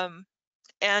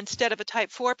 Instead of a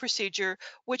type 4 procedure,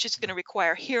 which is going to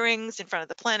require hearings in front of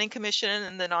the Planning Commission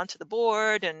and then onto the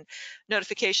board and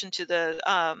notification to the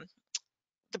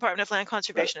Department of Land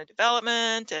Conservation and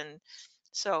Development. And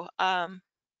so do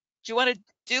you want to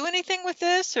do anything with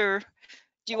this, or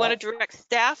do you want to direct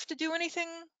staff to do anything?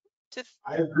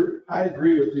 I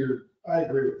agree with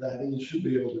that. And you should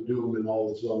be able to do them in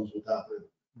all the zones without it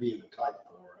being a type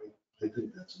 4. I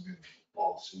think that's a good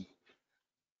policy.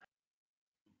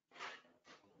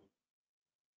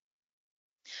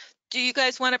 Do you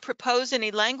guys want to propose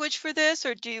any language for this,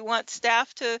 or do you want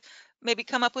staff to maybe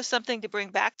come up with something to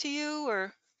bring back to you,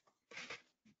 or?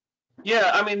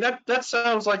 Yeah, I mean that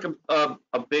sounds like a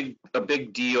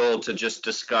big deal to just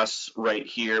discuss right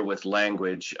here with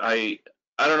language. I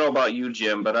don't know about you,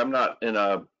 Jim, but I'm not in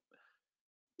a.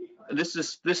 This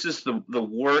is the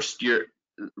worst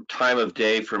time of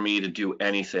day for me to do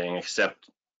anything except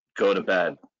go to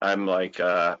bed. I'm like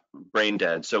brain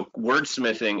dead. So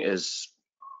wordsmithing is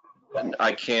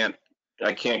I can't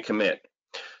commit.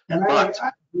 And But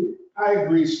I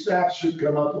agree, staff should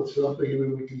come up with something and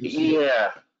then we can just.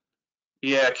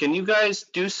 Yeah. Can you guys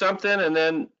do something and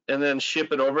then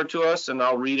ship it over to us, and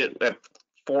I'll read it at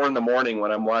 4 in the morning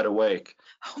when I'm wide awake.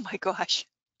 Oh my gosh.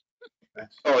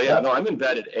 Oh yeah, no, I'm in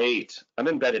bed at 8. I'm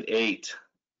in bed at 8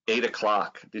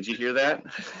 o'clock. Did you hear that?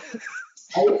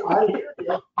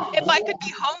 If I could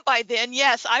be home by then,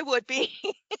 yes, I would be.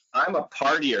 I'm a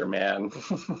partier, man.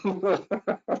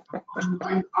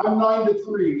 I'm 9 to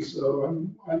 3, so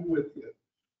I'm with you.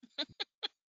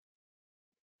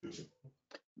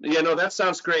 Yeah, no, that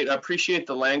sounds great. I appreciate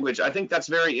the language. I think that's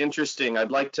very interesting.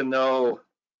 I'd like to know,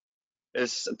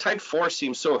 as type 4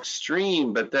 seems so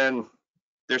extreme, but then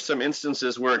there's some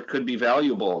instances where it could be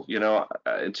valuable.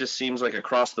 It just seems like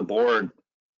across the board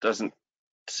doesn't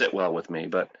sit well with me,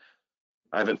 but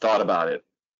I haven't thought about it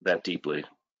that deeply.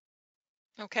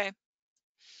 Okay.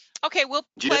 Okay, we'll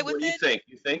play Jim, with what do you it. think?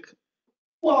 You think?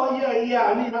 Well, yeah.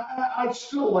 I mean, I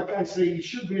still, like I say, you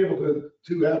should be able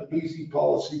to have an easy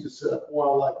policy to set up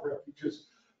wildlife refuges.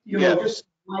 Yeah. Just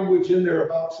language in there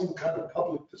about some kind of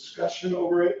public discussion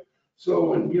over it. So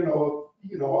when,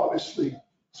 obviously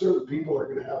certain people are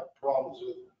gonna have problems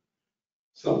with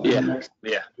something Yeah. next.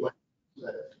 Yeah. Yeah,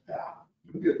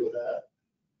 I'm good with that.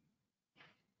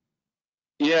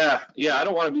 Yeah. I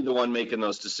don't want to be the one making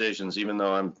those decisions, even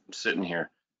though I'm sitting here.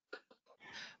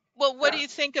 Well, what do you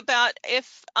think about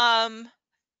if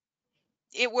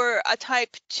it were a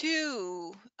type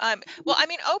 2? Well, I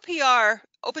mean, OPR,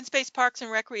 open space parks and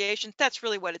recreation, that's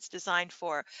really what it's designed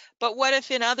for. But what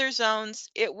if in other zones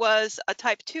it was a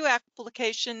type 2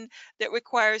 application that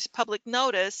requires public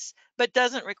notice but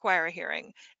doesn't require a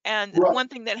hearing? And Right. one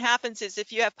thing that happens is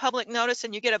if you have public notice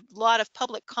and you get a lot of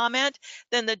public comment,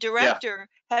 then the director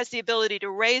has the ability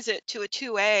to raise it to a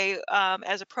 2A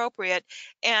as appropriate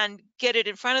and get it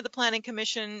in front of the planning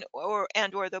commission or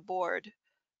the board.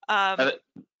 That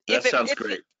If it sounds if it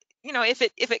great.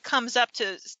 if it comes up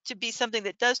to be something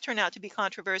that does turn out to be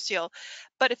controversial,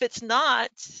 but if it's not,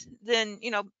 then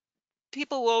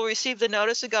people will receive the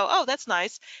notice and go, oh, that's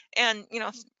nice, and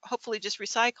hopefully just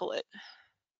recycle it.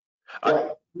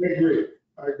 Right,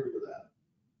 I agree with that.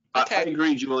 I Okay.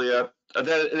 agree, Julia.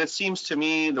 It seems to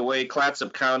me the way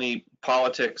Clatsop County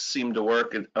politics seem to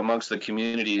work amongst the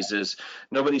communities is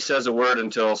nobody says a word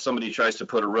until somebody tries to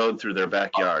put a road through their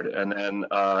backyard, and then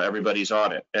everybody's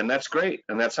on it. And that's great,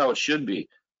 and that's how it should be.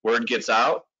 Word gets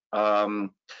out,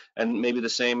 and maybe the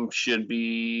same should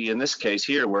be in this case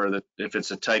here, where if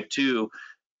it's a type 2,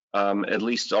 at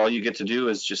least all you get to do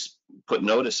is just put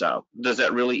notice out. Does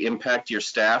that really impact your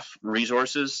staff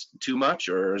resources too much,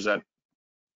 or is that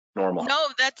normal? No,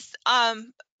 that's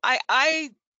I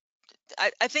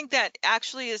think that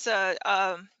actually is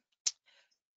I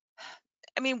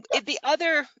mean, the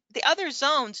other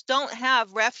zones don't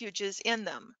have refuges in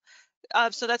them.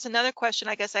 So that's another question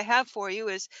I guess I have for you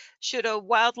is, should a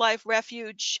wildlife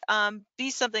refuge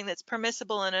be something that's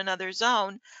permissible in another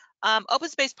zone? Open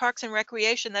space parks and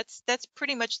recreation, that's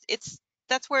pretty much,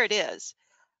 that's where it is.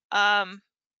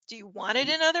 Do you want it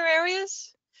in other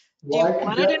areas? Do Well, you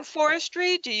want it in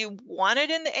forestry? Do you want it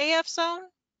in the AF zone?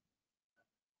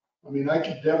 I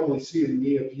could definitely see it in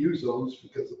EFU zones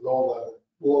because of all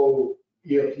the low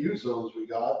EFU zones we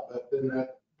got, but then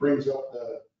that brings up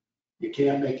you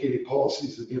can't make any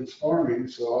policies against farming,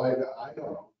 so I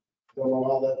don't know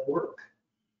how that work.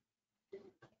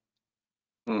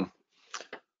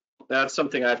 That's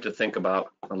something I have to think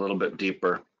about a little bit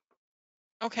deeper.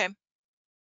 Okay.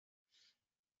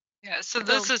 Yeah, so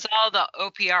this is all the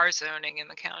OPR zoning in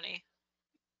the county.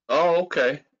 Oh,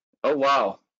 okay. Oh,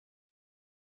 wow.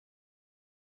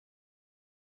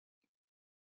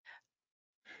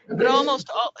 But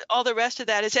almost all the rest of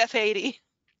that is F80.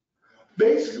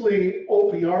 Basically,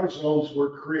 OPR zones were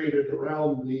created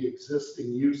around the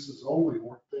existing uses only,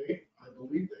 weren't they? I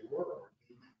believe they were.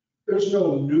 There's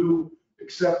no new,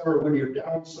 except for when you're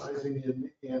downsizing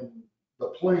in the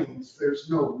plains, there's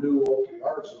no new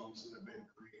OPR zones that have been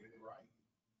created, right?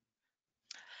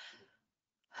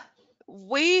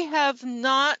 We have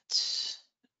not,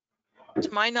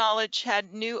 to my knowledge,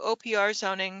 had new OPR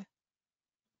zoning.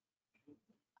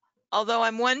 Although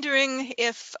I'm wondering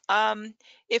if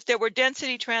there were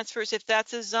density transfers, if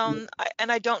that's a zone, and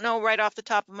I don't know right off the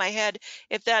top of my head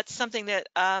if that's something that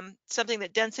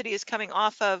density is coming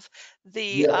off of the.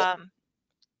 Yes.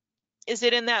 Is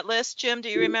it in that list, Jim? Do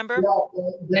you remember?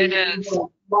 Yeah, It is.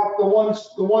 like the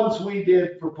ones we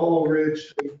did for Polo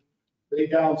Ridge, they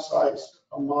downsized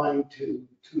a mine to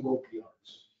 2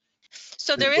 OPRs.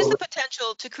 So there is the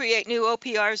potential to create new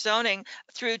OPR zoning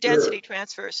through density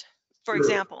transfers, for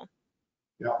example.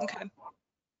 Yeah. Okay.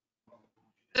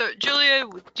 So Julia,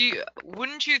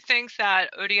 wouldn't you think that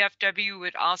ODFW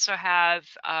would also have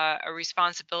a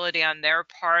responsibility on their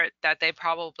part, that they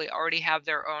probably already have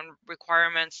their own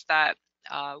requirements that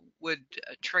would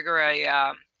trigger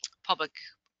a public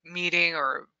meeting,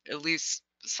 or at least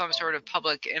some sort of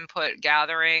public input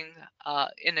gathering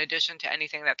in addition to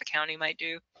anything that the county might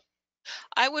do?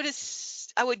 I would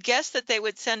guess that they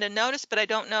would send a notice, but I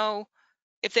don't know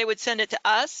if they would send it to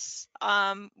us.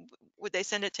 Would they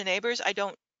send it to neighbors? I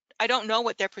don't know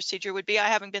what their procedure would be. I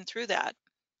haven't been through that.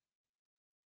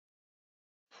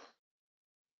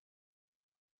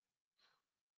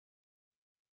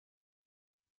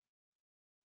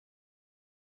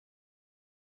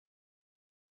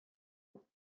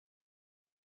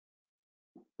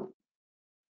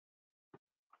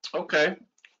 Okay.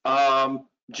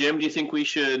 Jim, do you think we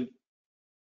should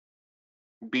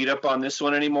beat up on this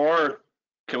one anymore, or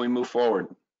can we move forward?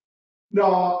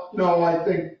 No, I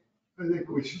think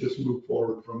we should just move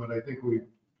forward from it. I think we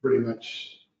pretty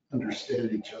much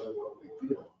understand each other what we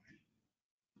feel.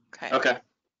 Okay. Okay,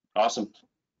 awesome.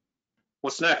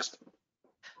 What's next?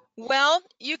 Well,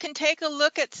 you can take a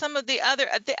look at some of the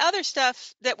other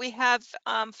stuff that we have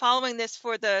following this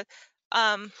for the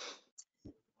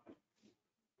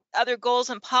other goals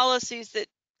and policies that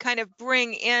kind of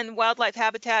bring in wildlife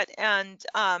habitat and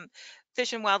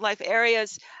fish and wildlife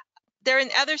areas. They're in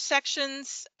other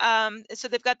sections, so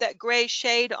they've got that gray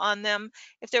shade on them.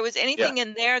 If there was anything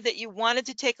in there that you wanted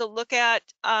to take a look at,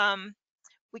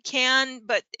 we can,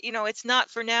 but it's not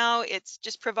for now. It's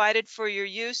just provided for your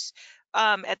use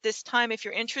at this time if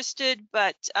you're interested,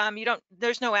 but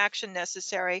there's no action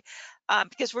necessary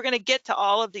because we're going to get to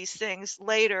all of these things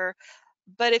later.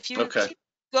 But if you keep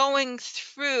going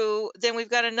through, then we've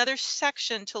got another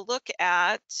section to look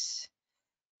at,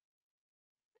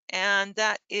 and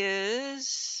that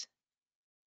is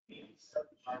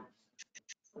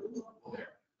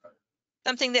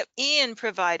something that Ian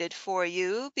provided for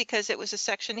you because it was a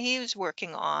section he was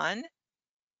working on.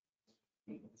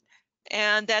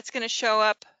 And that's going to show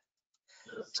up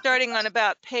starting on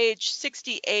about page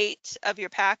 68 of your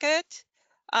packet.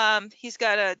 He's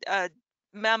got a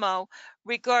memo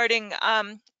regarding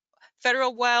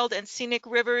federal wild and scenic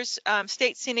rivers,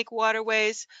 state scenic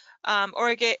waterways,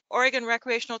 Oregon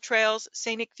recreational trails,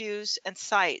 scenic views, and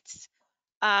sites.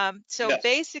 So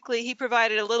basically, he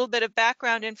provided a little bit of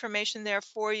background information there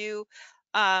for you,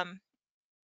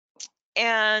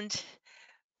 and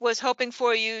was hoping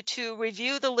for you to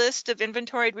review the list of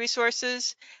inventoried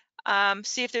resources,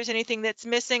 see if there's anything that's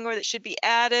missing or that should be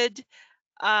added,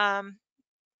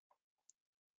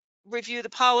 review the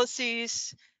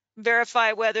policies,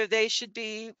 verify whether they should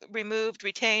be removed,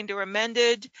 retained, or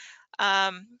amended.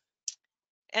 And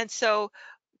so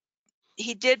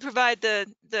he did provide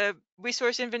the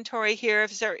resource inventory here.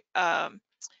 If there,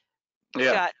 we've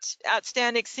got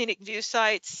outstanding scenic view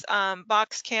sites,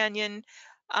 Box Canyon.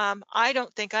 I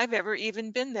don't think I've ever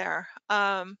even been there.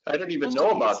 I didn't even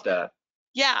know about that.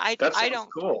 Yeah, I don't.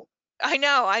 Cool. I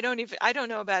know. I don't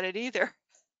know about it either.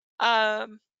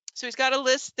 So he's got a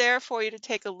list there for you to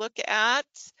take a look at.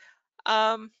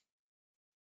 And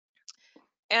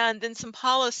then some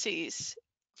policies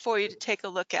for you to take a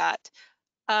look at.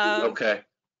 Okay.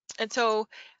 And so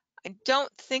I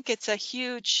don't think it's a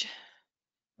huge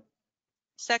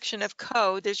section of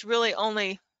code. There's really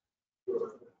only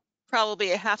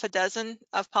probably a half a dozen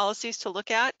of policies to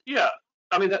look at. Yeah,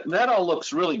 I mean, that all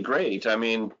looks really great. I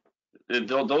mean,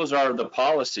 those are the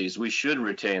policies. We should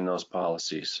retain those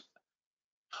policies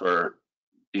for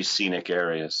these scenic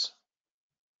areas.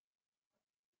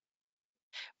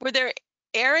 Were there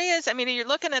areas? I mean, you're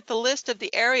looking at the list of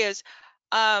the areas.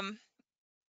 I'm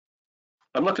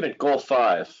looking at goal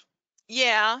 5.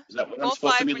 Yeah. Is that what I'm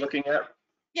supposed to be looking at?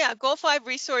 Yeah, goal 5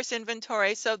 resource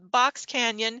inventory. So Box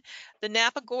Canyon, the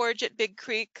Napa Gorge at Big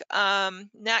Creek,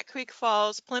 Nat Creek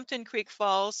Falls, Plimpton Creek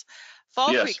Falls,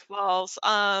 Fall Creek Falls,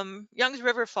 Youngs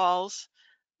River Falls.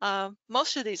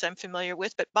 Most of these I'm familiar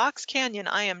with, but Box Canyon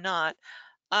I am not.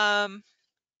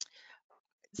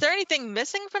 Is there anything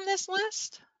missing from this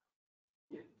list?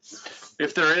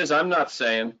 If there is, I'm not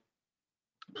saying.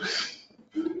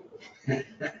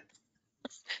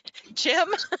 Jim?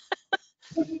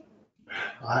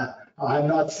 I'm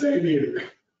not saying either.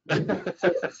 You're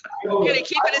gonna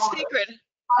keep it a secret.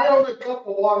 I own a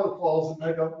couple waterfalls and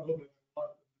I don't know that I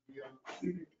want them to be on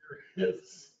scenic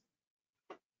areas.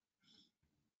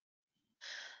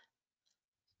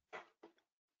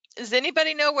 Does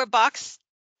anybody know where Box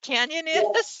Canyon is?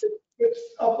 It's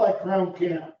up by Crown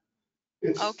Camp.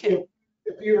 It's okay.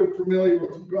 If you're familiar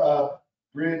with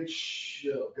bridge,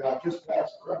 just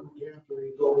past Crown Camp, where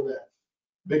you go to that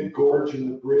big gorge in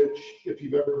the bridge. If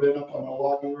you've ever been up on a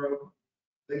logging road,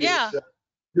 I think it's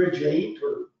Bridge 8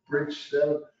 or Bridge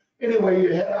 7. Anyway,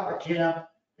 you head out of camp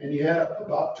and you head up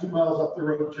about 2 miles up the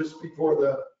road just before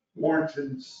the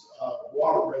Warrenton's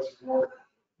water reservoir.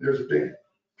 There's a big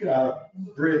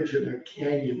bridge and a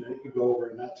canyon that you go over,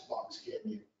 and that's Box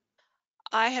Canyon.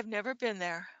 I have never been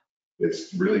there.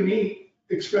 It's really neat,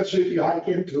 especially if you hike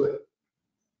into it.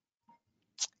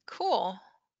 Cool.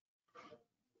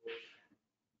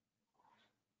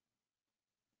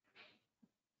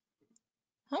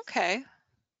 Okay.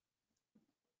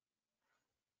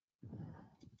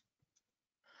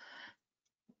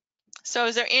 So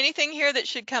is there anything here that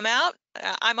should come out?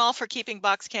 I'm all for keeping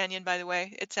Box Canyon, by the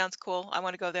way. It sounds cool. I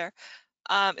want to go there.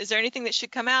 Is there anything that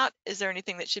should come out? Is there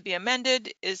anything that should be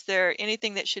amended? Is there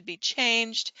anything that should be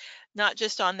changed, not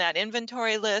just on that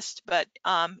inventory list, but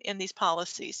in these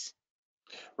policies?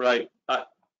 Right.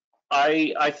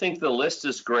 I think the list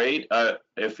is great.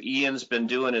 If Ian's been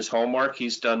doing his homework,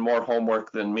 he's done more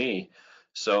homework than me.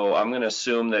 So I'm going to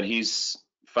assume that he's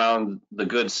found the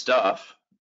good stuff.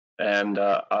 And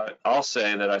I'll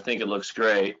say that I think it looks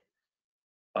great.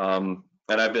 And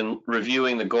I've been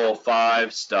reviewing the goal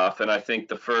 5 stuff, and I think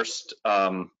the first,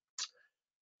 I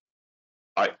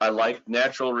like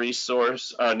natural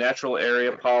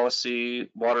area policy,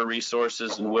 water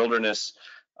resources, and wilderness.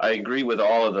 I agree with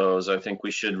all of those. I think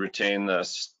we should retain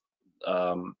this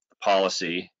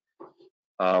policy.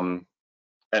 And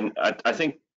I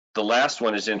think the last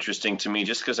one is interesting to me,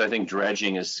 just because I think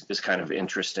dredging is kind of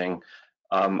interesting.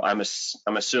 I'm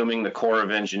assuming the Corps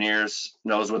of Engineers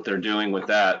knows what they're doing with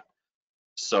that.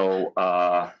 So,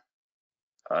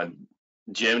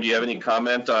 Jim, do you have any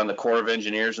comment on the Corps of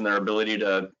Engineers and their ability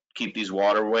to keep these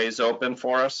waterways open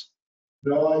for us?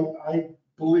 No, I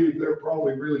believe they're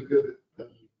probably really good at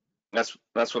that.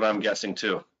 That's what I'm guessing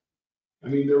too. I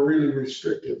mean, they're really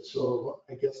restricted, so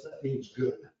I guess that means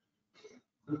good.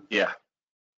 Yeah,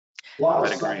 A lot I'd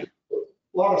of agree. science,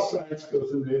 a lot of science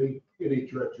goes into any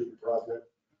dredging project.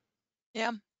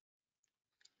 Yeah.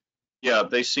 Yeah,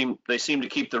 they seem to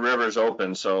keep the rivers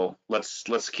open, so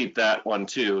let's keep that one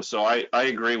too. So I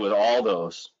agree with all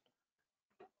those.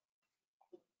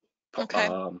 Okay.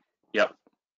 Yep.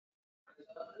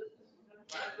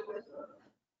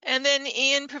 And then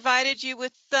Ian provided you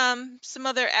with some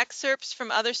other excerpts from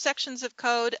other sections of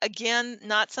code. Again,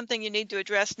 not something you need to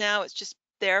address now. It's just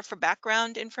there for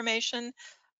background information.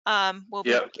 We'll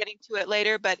be Yep. getting to it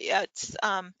later, but it's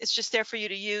just there for you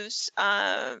to use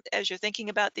as you're thinking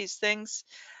about these things.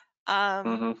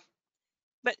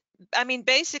 But I mean,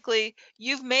 basically,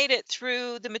 you've made it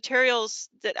through the materials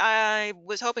that I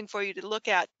was hoping for you to look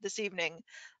at this evening.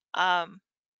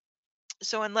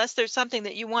 So unless there's something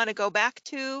that you want to go back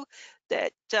to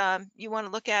that you want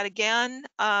to look at again,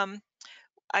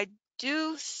 I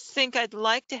do think I'd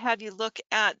like to have you look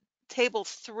at table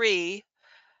 3,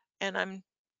 and I'm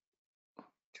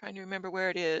trying to remember where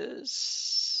it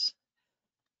is.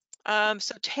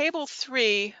 So table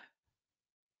 3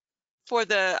 for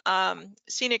the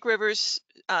scenic rivers,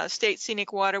 state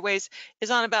scenic waterways is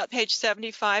on about page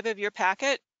 75 of your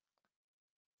packet.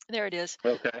 There it is.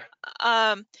 Okay.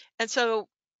 And so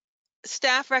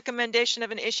staff recommendation of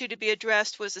an issue to be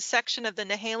addressed was a section of the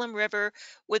Nehalem River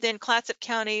within Clatsop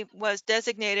County was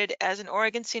designated as an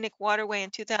Oregon Scenic Waterway in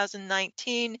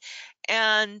 2019.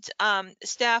 And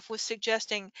staff was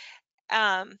suggesting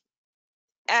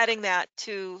adding that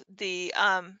to the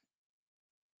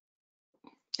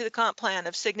comp plan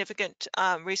of significant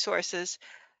resources.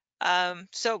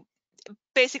 So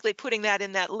basically putting that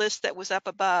in that list that was up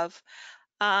above.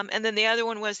 And then the other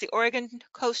one was the Oregon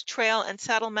Coast Trail and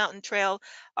Saddle Mountain Trail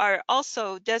are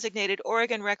also designated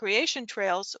Oregon Recreation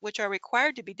Trails, which are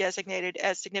required to be designated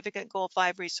as significant Goal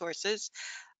 5 resources.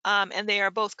 And they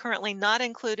are both currently not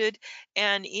included,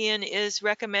 and Ian is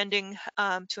recommending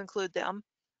to include them.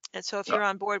 And so if you're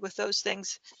on board with those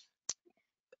things,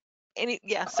 so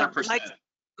 100%.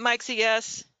 Mike's a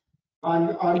yes.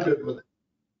 I'm good with it.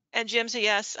 And Jim's a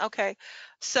yes. Okay.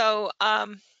 So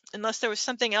unless there was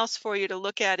something else for you to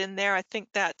look at in there, I think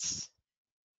that's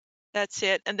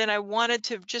it. And then I wanted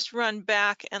to just run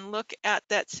back and look at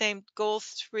that same goal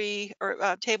 3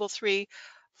 or table 3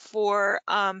 for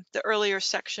the earlier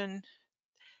section.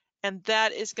 And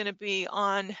that is going to be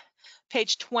on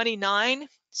page 29.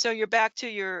 So you're back to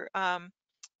your, well,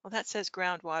 that says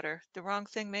groundwater. The wrong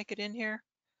thing make it in here?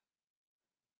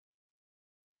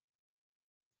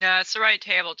 Yeah, it's the right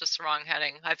table, just the wrong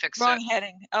heading. I fixed Wrong it.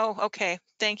 heading. Oh, okay.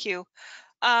 Thank you.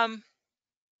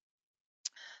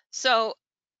 So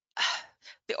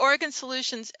the Oregon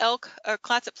Solutions Elk or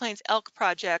Clatsop Plains Elk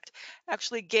project,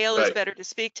 actually Gail is Right. better to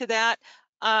speak to that.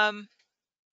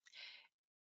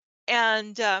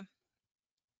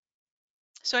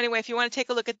 So anyway, if you want to take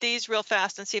a look at these real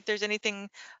fast and see if there's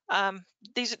anything,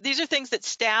 these are things that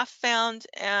staff found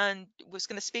and was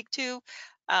going to speak to.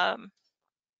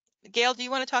 Gail, do you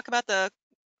want to talk about the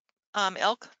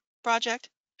elk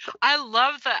project? I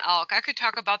love the elk. I could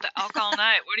talk about the elk all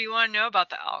night. What do you want to know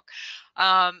about the elk?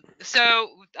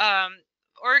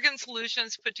 Oregon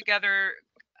Solutions put together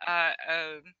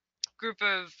a group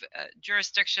of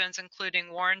jurisdictions,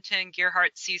 including Warrenton,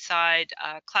 Gearhart, Seaside,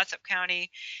 Clatsop County,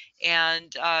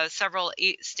 and several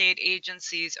state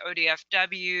agencies,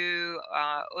 ODFW,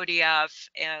 ODF,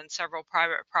 and several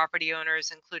private property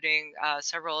owners, including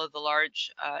several of the large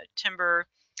timber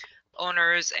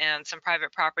owners and some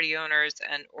private property owners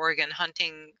and Oregon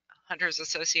Hunters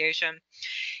Association.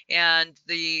 And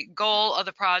the goal of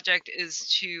the project is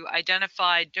to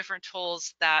identify different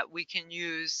tools that we can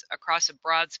use across a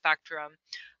broad spectrum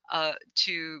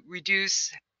to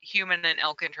reduce human and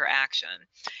elk interaction.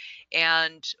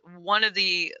 And one of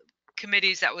the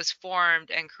committees that was formed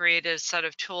and created a set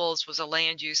of tools was a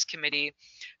land use committee,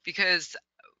 because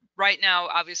right now,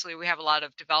 obviously, we have a lot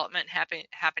of development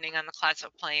happening on the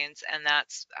Clatsop Plains, and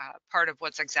that's part of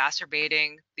what's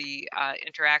exacerbating the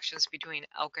interactions between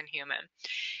elk and human.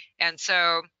 And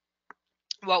so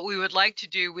what we would like to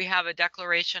do, we have a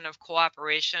declaration of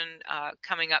cooperation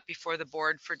coming up before the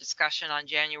board for discussion on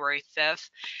January 5th.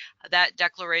 That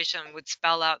declaration would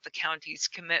spell out the county's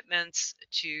commitments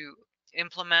to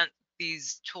implement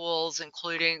these tools,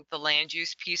 including the land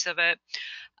use piece of it.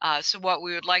 So what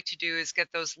we would like to do is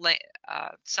get those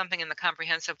something in the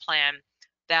comprehensive plan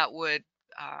that would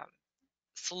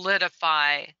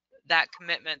solidify that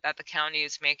commitment that the county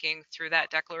is making through that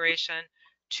declaration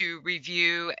to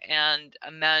review and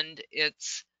amend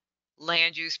its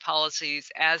land use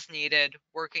policies as needed,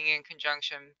 working in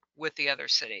conjunction with the other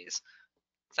cities.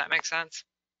 Does that make sense?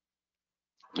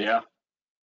 Yeah.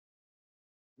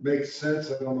 Makes sense.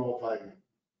 I don't know if I'm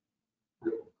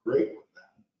real great with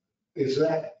that. Is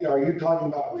that, are you talking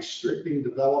about restricting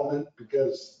development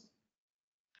because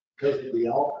of the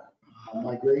elk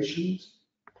migrations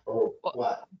or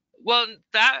what? Well,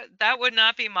 that would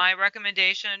not be my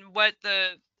recommendation. What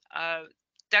the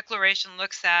declaration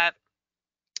looks at,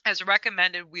 as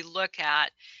recommended, we look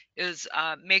at is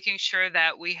making sure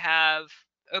that we have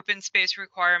open space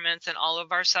requirements in all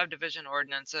of our subdivision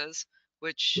ordinances,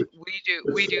 which we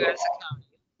do as a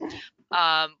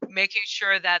county. Making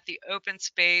sure that the open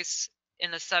space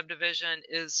in a subdivision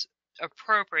is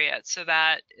appropriate, so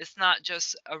that it's not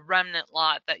just a remnant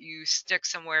lot that you stick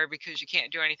somewhere because you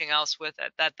can't do anything else with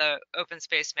it, that the open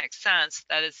space makes sense,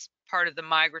 that is part of the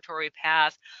migratory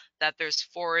path, that there's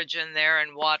forage in there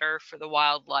and water for the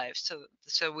wildlife, so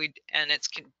we, and it's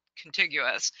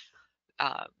contiguous,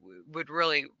 would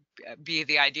really be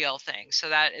the ideal thing, so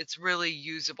that it's really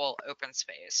usable open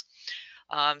space.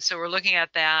 So we're looking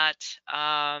at that.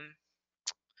 I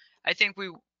think we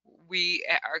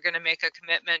are going to make a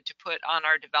commitment to put on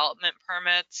our development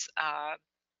permits.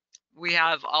 We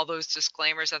have all those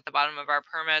disclaimers at the bottom of our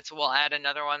permits. We'll add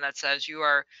another one that says you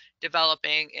are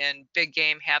developing in big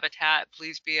game habitat.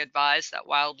 Please be advised that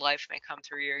wildlife may come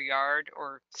through your yard,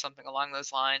 or something along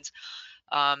those lines.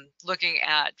 Looking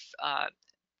at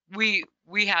we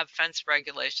have fence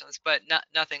regulations, but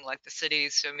nothing like the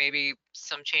cities. So maybe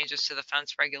some changes to the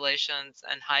fence regulations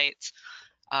and heights.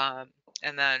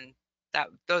 And then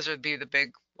those would be the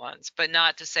big ones, but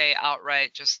not to say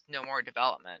outright just no more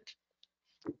development,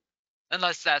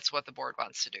 unless that's what the board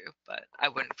wants to do, but I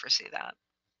wouldn't foresee that.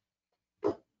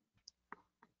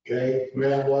 Okay,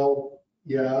 well,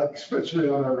 yeah, especially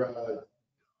on our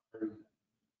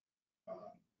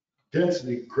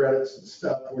density credits and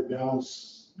stuff, we're down,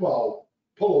 well,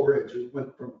 Polo Ridge, it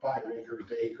went from 5 acres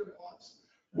to acre lots,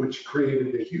 which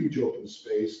created a huge open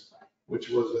space, which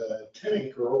was a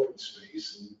 10-acre open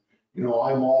space. And, you know,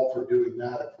 I'm all for doing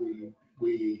that if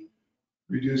we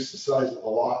reduce the size of the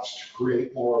lots to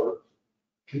create more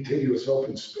contiguous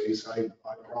open space. I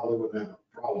probably wouldn't have a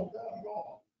problem with that at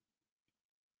all.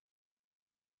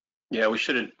 Yeah, we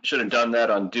should have done that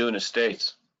on Dune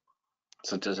Estates.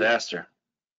 It's a disaster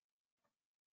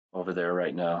over there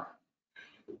right now.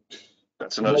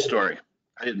 That's another story.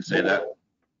 I didn't say that.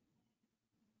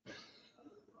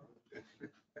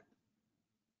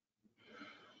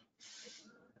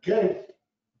 Okay.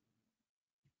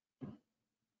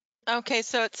 Okay,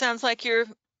 so it sounds like you're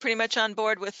pretty much on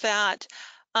board with that.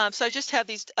 So I just have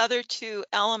these other two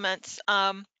elements.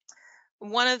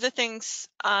 One of the things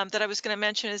that I was going to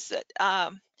mention is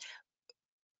that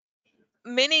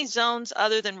many zones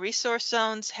other than resource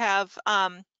zones have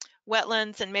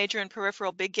wetlands and major and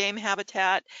peripheral big game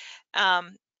habitat.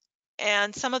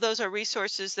 And some of those are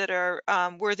resources that are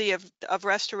worthy of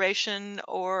restoration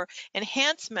or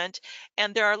enhancement.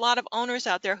 And there are a lot of owners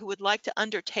out there who would like to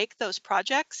undertake those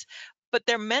projects, but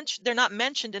they're not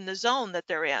mentioned in the zone that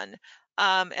they're in.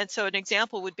 And so an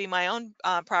example would be my own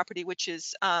property, which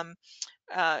is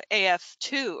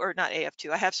AF2, or not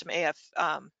AF2. I have some AF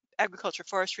agriculture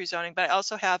forestry zoning, but I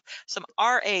also have some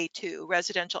RA2,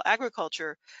 residential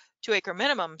agriculture 2-acre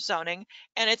minimum zoning,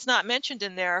 and it's not mentioned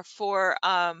in there for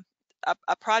a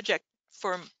project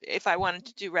for if I wanted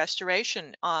to do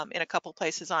restoration in a couple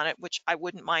places on it, which I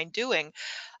wouldn't mind doing.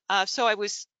 So I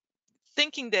was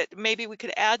thinking that maybe we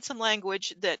could add some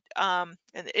language that, and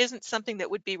it isn't something that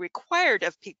would be required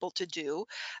of people to do,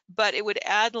 but it would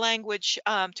add language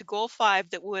to Goal 5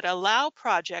 that would allow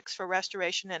projects for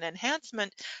restoration and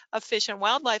enhancement of fish and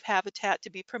wildlife habitat to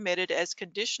be permitted as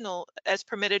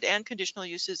permitted and conditional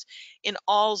uses in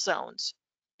all zones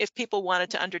if people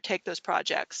wanted to undertake those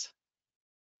projects.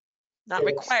 Not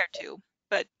required to,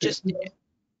 but just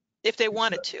if they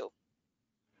wanted to.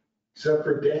 Except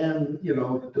for Dan,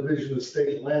 the Division of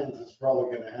State Lands is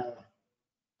probably going to have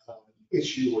an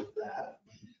issue with that.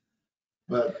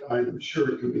 But I'm sure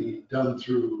it can be done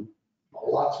through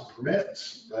lots of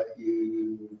permits, but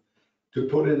to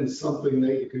put in something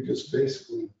that you could just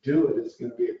basically do it is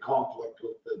going to be a conflict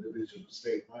with the Division of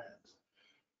State Lands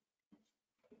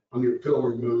on your fill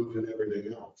remove and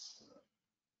everything else.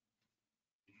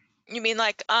 You mean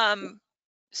like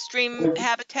stream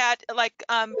habitat, like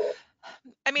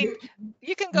I mean,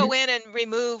 you can go in and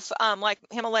remove like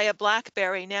Himalaya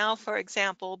blackberry now, for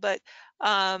example, but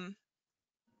I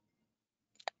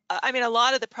mean, a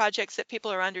lot of the projects that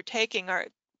people are undertaking are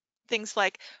things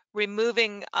like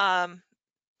removing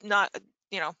not,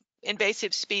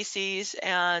 invasive species,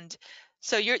 and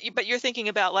so you're thinking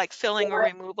about like filling or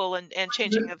removal and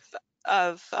changing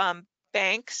of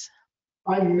banks.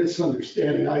 I'm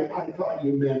misunderstanding. I thought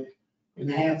you meant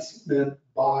enhancement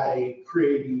by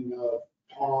creating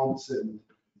ponds and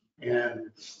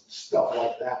stuff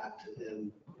like that.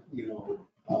 And,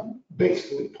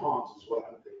 basically ponds is what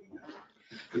I'm thinking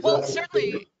of. Well,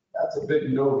 certainly. That's a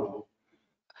big no-no.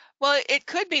 Well, it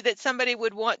could be that somebody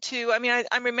would want to, I mean,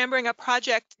 I'm remembering a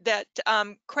project that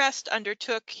Crest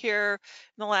undertook here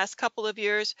in the last couple of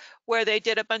years where they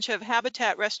did a bunch of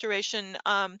habitat restoration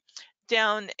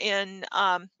down in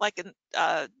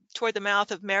toward the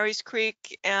mouth of Mary's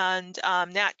Creek and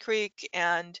Nat Creek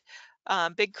and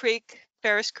Big Creek,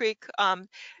 Ferris Creek.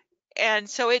 And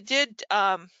so it did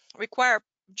require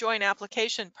joint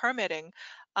application permitting,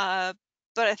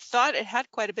 but I thought it had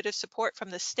quite a bit of support from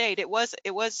the state. It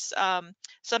was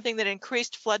something that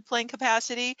increased floodplain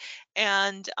capacity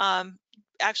and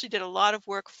actually did a lot of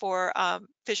work for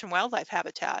fish and wildlife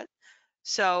habitat.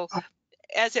 So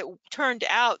as it turned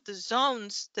out, the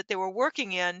zones that they were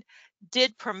working in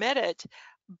did permit it,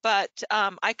 but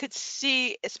I could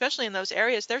see, especially in those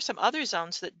areas, there's some other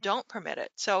zones that don't permit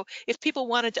it. So if people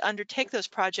wanted to undertake those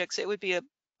projects, it would be a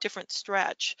different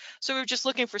stretch. So we were just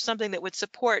looking for something that would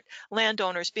support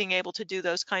landowners being able to do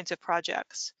those kinds of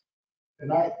projects.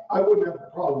 And I wouldn't have a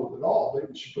problem with it all.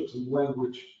 Maybe we should put some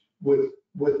language with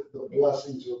the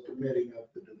blessings of permitting of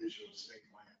the Division of State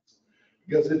Lands.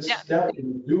 Because it's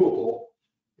definitely doable,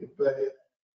 but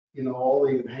all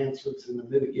the enhancements and the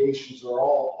mitigations are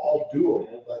all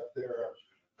doable, but they're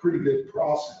a pretty good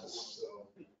process. So,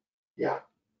 yeah.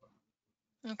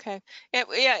 Okay.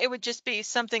 It would just be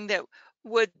something that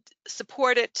would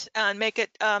support it and make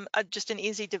it just an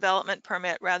easy development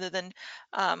permit rather than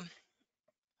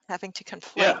having to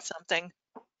conflate something.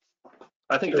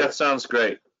 I think that sounds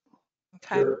great.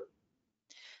 Okay. Sure.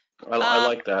 I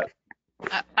like that.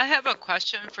 I have a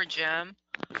question for Jim.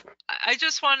 I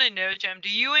just want to know, Jim, do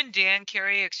you and Dan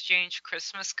Carey exchange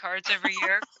Christmas cards every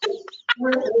year?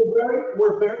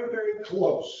 We're very, very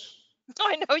close.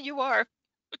 I know you are.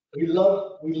 We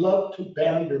love to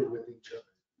banter with each other.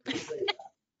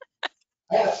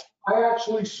 I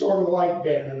actually sort of like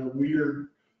Dan in a weird,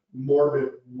 morbid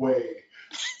way.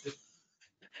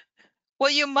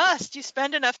 Well, you must. You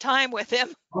spend enough time with him.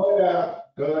 Oh yeah,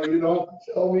 you don't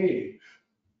tell me.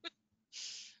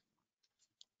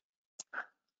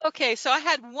 Okay, so I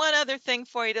had one other thing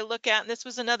for you to look at, and this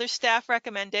was another staff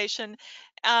recommendation.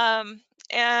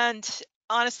 And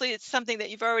honestly, it's something that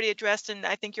you've already addressed and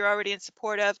I think you're already in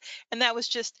support of, and that was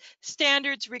just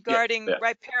standards regarding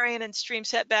riparian and stream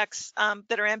setbacks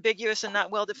that are ambiguous and not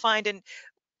well defined, and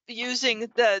using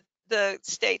the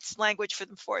state's language for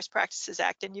the Forest Practices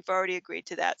Act, and you've already agreed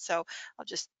to that. So I'll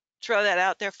just throw that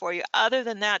out there for you. Other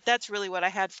than that, that's really what I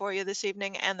had for you this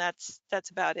evening, and that's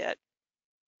about it.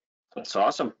 That's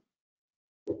awesome.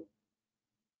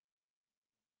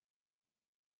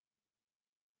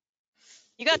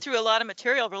 You got through a lot of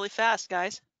material really fast,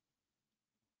 guys.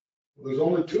 There's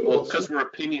only two. Well, because we're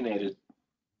opinionated.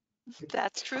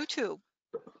 That's true too.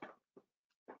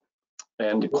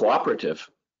 And cooperative.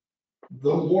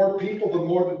 The more people, the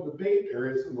more the debate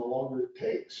there is, and the longer it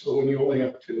takes. So when you only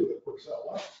have two, it works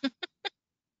out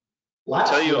well. I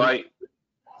tell you, I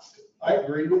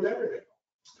agree with everything.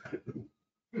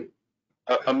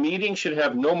 A meeting should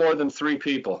have no more than 3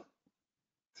 people.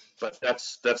 But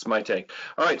that's my take.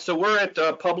 All right, so we're at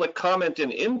public comment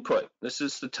and input. This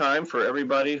is the time for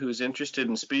everybody who's interested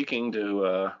in speaking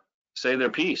to say their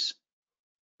piece.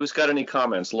 Who's got any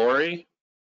comments? Lori?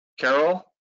 Carol?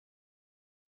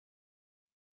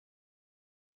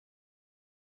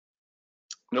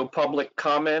 No public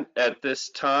comment at this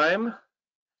time.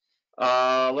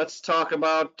 Let's talk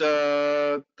about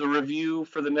the review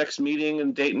for the next meeting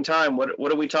and date and time.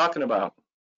 What are we talking about?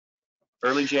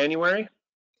 Early January?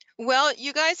 Well,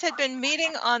 you guys had been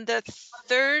meeting on the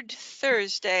third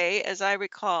Thursday, as I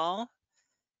recall.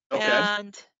 Okay.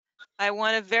 And I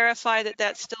want to verify that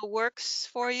that still works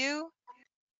for you.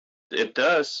 It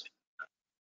does.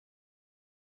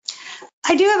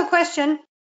 I do have a question.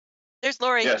 There's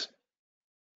Lori. Yes.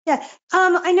 Yeah,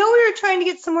 I know we were trying to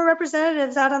get some more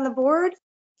representatives out on the board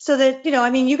so that, I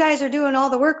mean, you guys are doing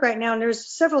all the work right now and there's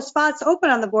several spots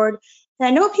open on the board. And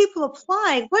I know people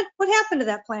applied. What happened to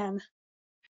that plan?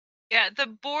 Yeah, the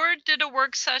board did a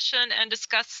work session and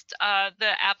discussed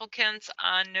the applicants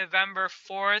on November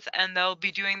 4th, and they'll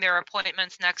be doing their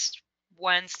appointments next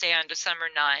Wednesday on December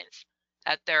 9th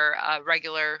at their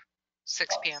regular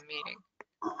 6 p.m. meeting.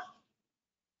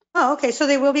 Oh, okay, so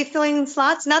they will be filling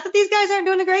slots. Not that these guys aren't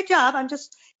doing a great job. I'm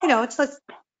just, it's like,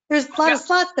 there's a lot of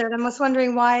slots there. And I was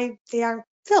wondering why they aren't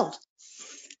filled.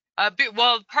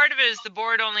 Well, part of it is the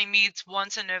board only meets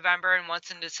once in November and once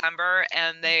in December,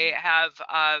 and they have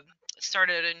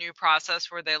started a new process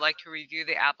where they like to review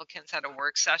the applicants at a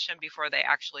work session before they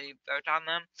actually vote on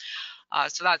them.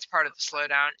 So that's part of the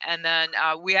slowdown. And then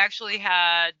we actually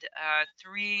had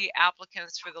 3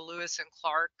 applicants for the Lewis and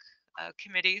Clark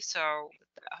committee, so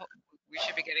we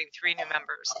should be getting 3 new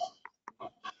members.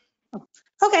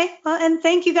 Okay, well, and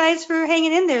thank you guys for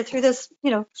hanging in there through this,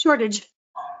 shortage.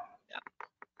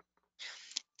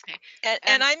 Okay.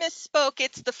 And I misspoke.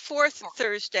 It's the fourth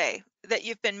Thursday that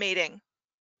you've been meeting.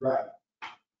 Right.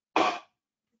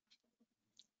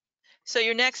 So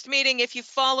your next meeting, if you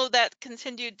follow that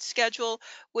continued schedule,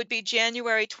 would be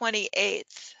January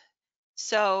 28th.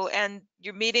 So, and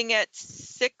you're meeting at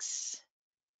 6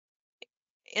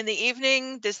 in the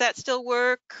evening. Does that still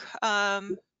work?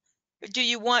 Do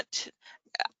you want,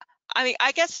 I mean,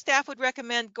 I guess staff would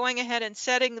recommend going ahead and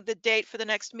setting the date for the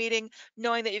next meeting,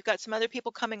 knowing that you've got some other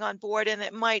people coming on board, and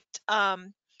it might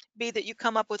be that you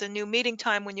come up with a new meeting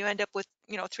time when you end up with,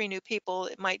 3 new people.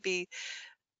 It might be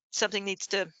something needs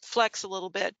to flex a little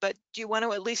bit, but do you want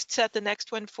to at least set the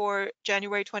next one for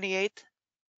January 28th?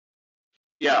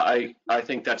 Yeah, I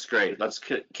think that's great. Let's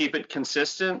keep it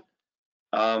consistent.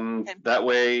 Okay. That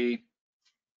way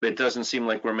it doesn't seem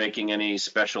like we're making any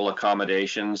special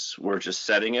accommodations. We're just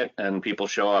setting it and people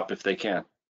show up if they can.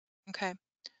 Okay.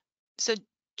 So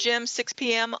Jim, 6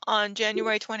 p.m. on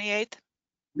January 28th?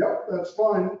 Yep, that's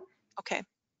fine. Okay.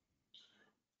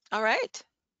 All right.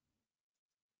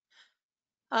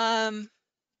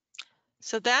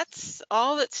 So that's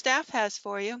all that staff has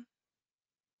for you.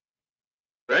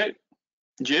 Great.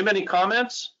 Jim, any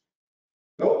comments?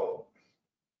 Nope.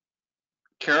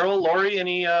 Carol, Lori,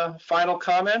 any final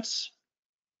comments?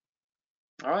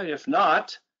 All right, if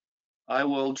not, I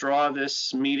will draw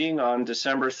this meeting on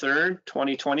December 3rd,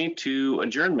 2020 to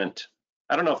adjournment.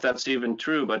 I don't know if that's even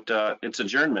true, but it's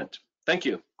adjournment. Thank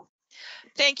you.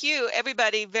 Thank you,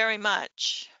 everybody, very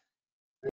much.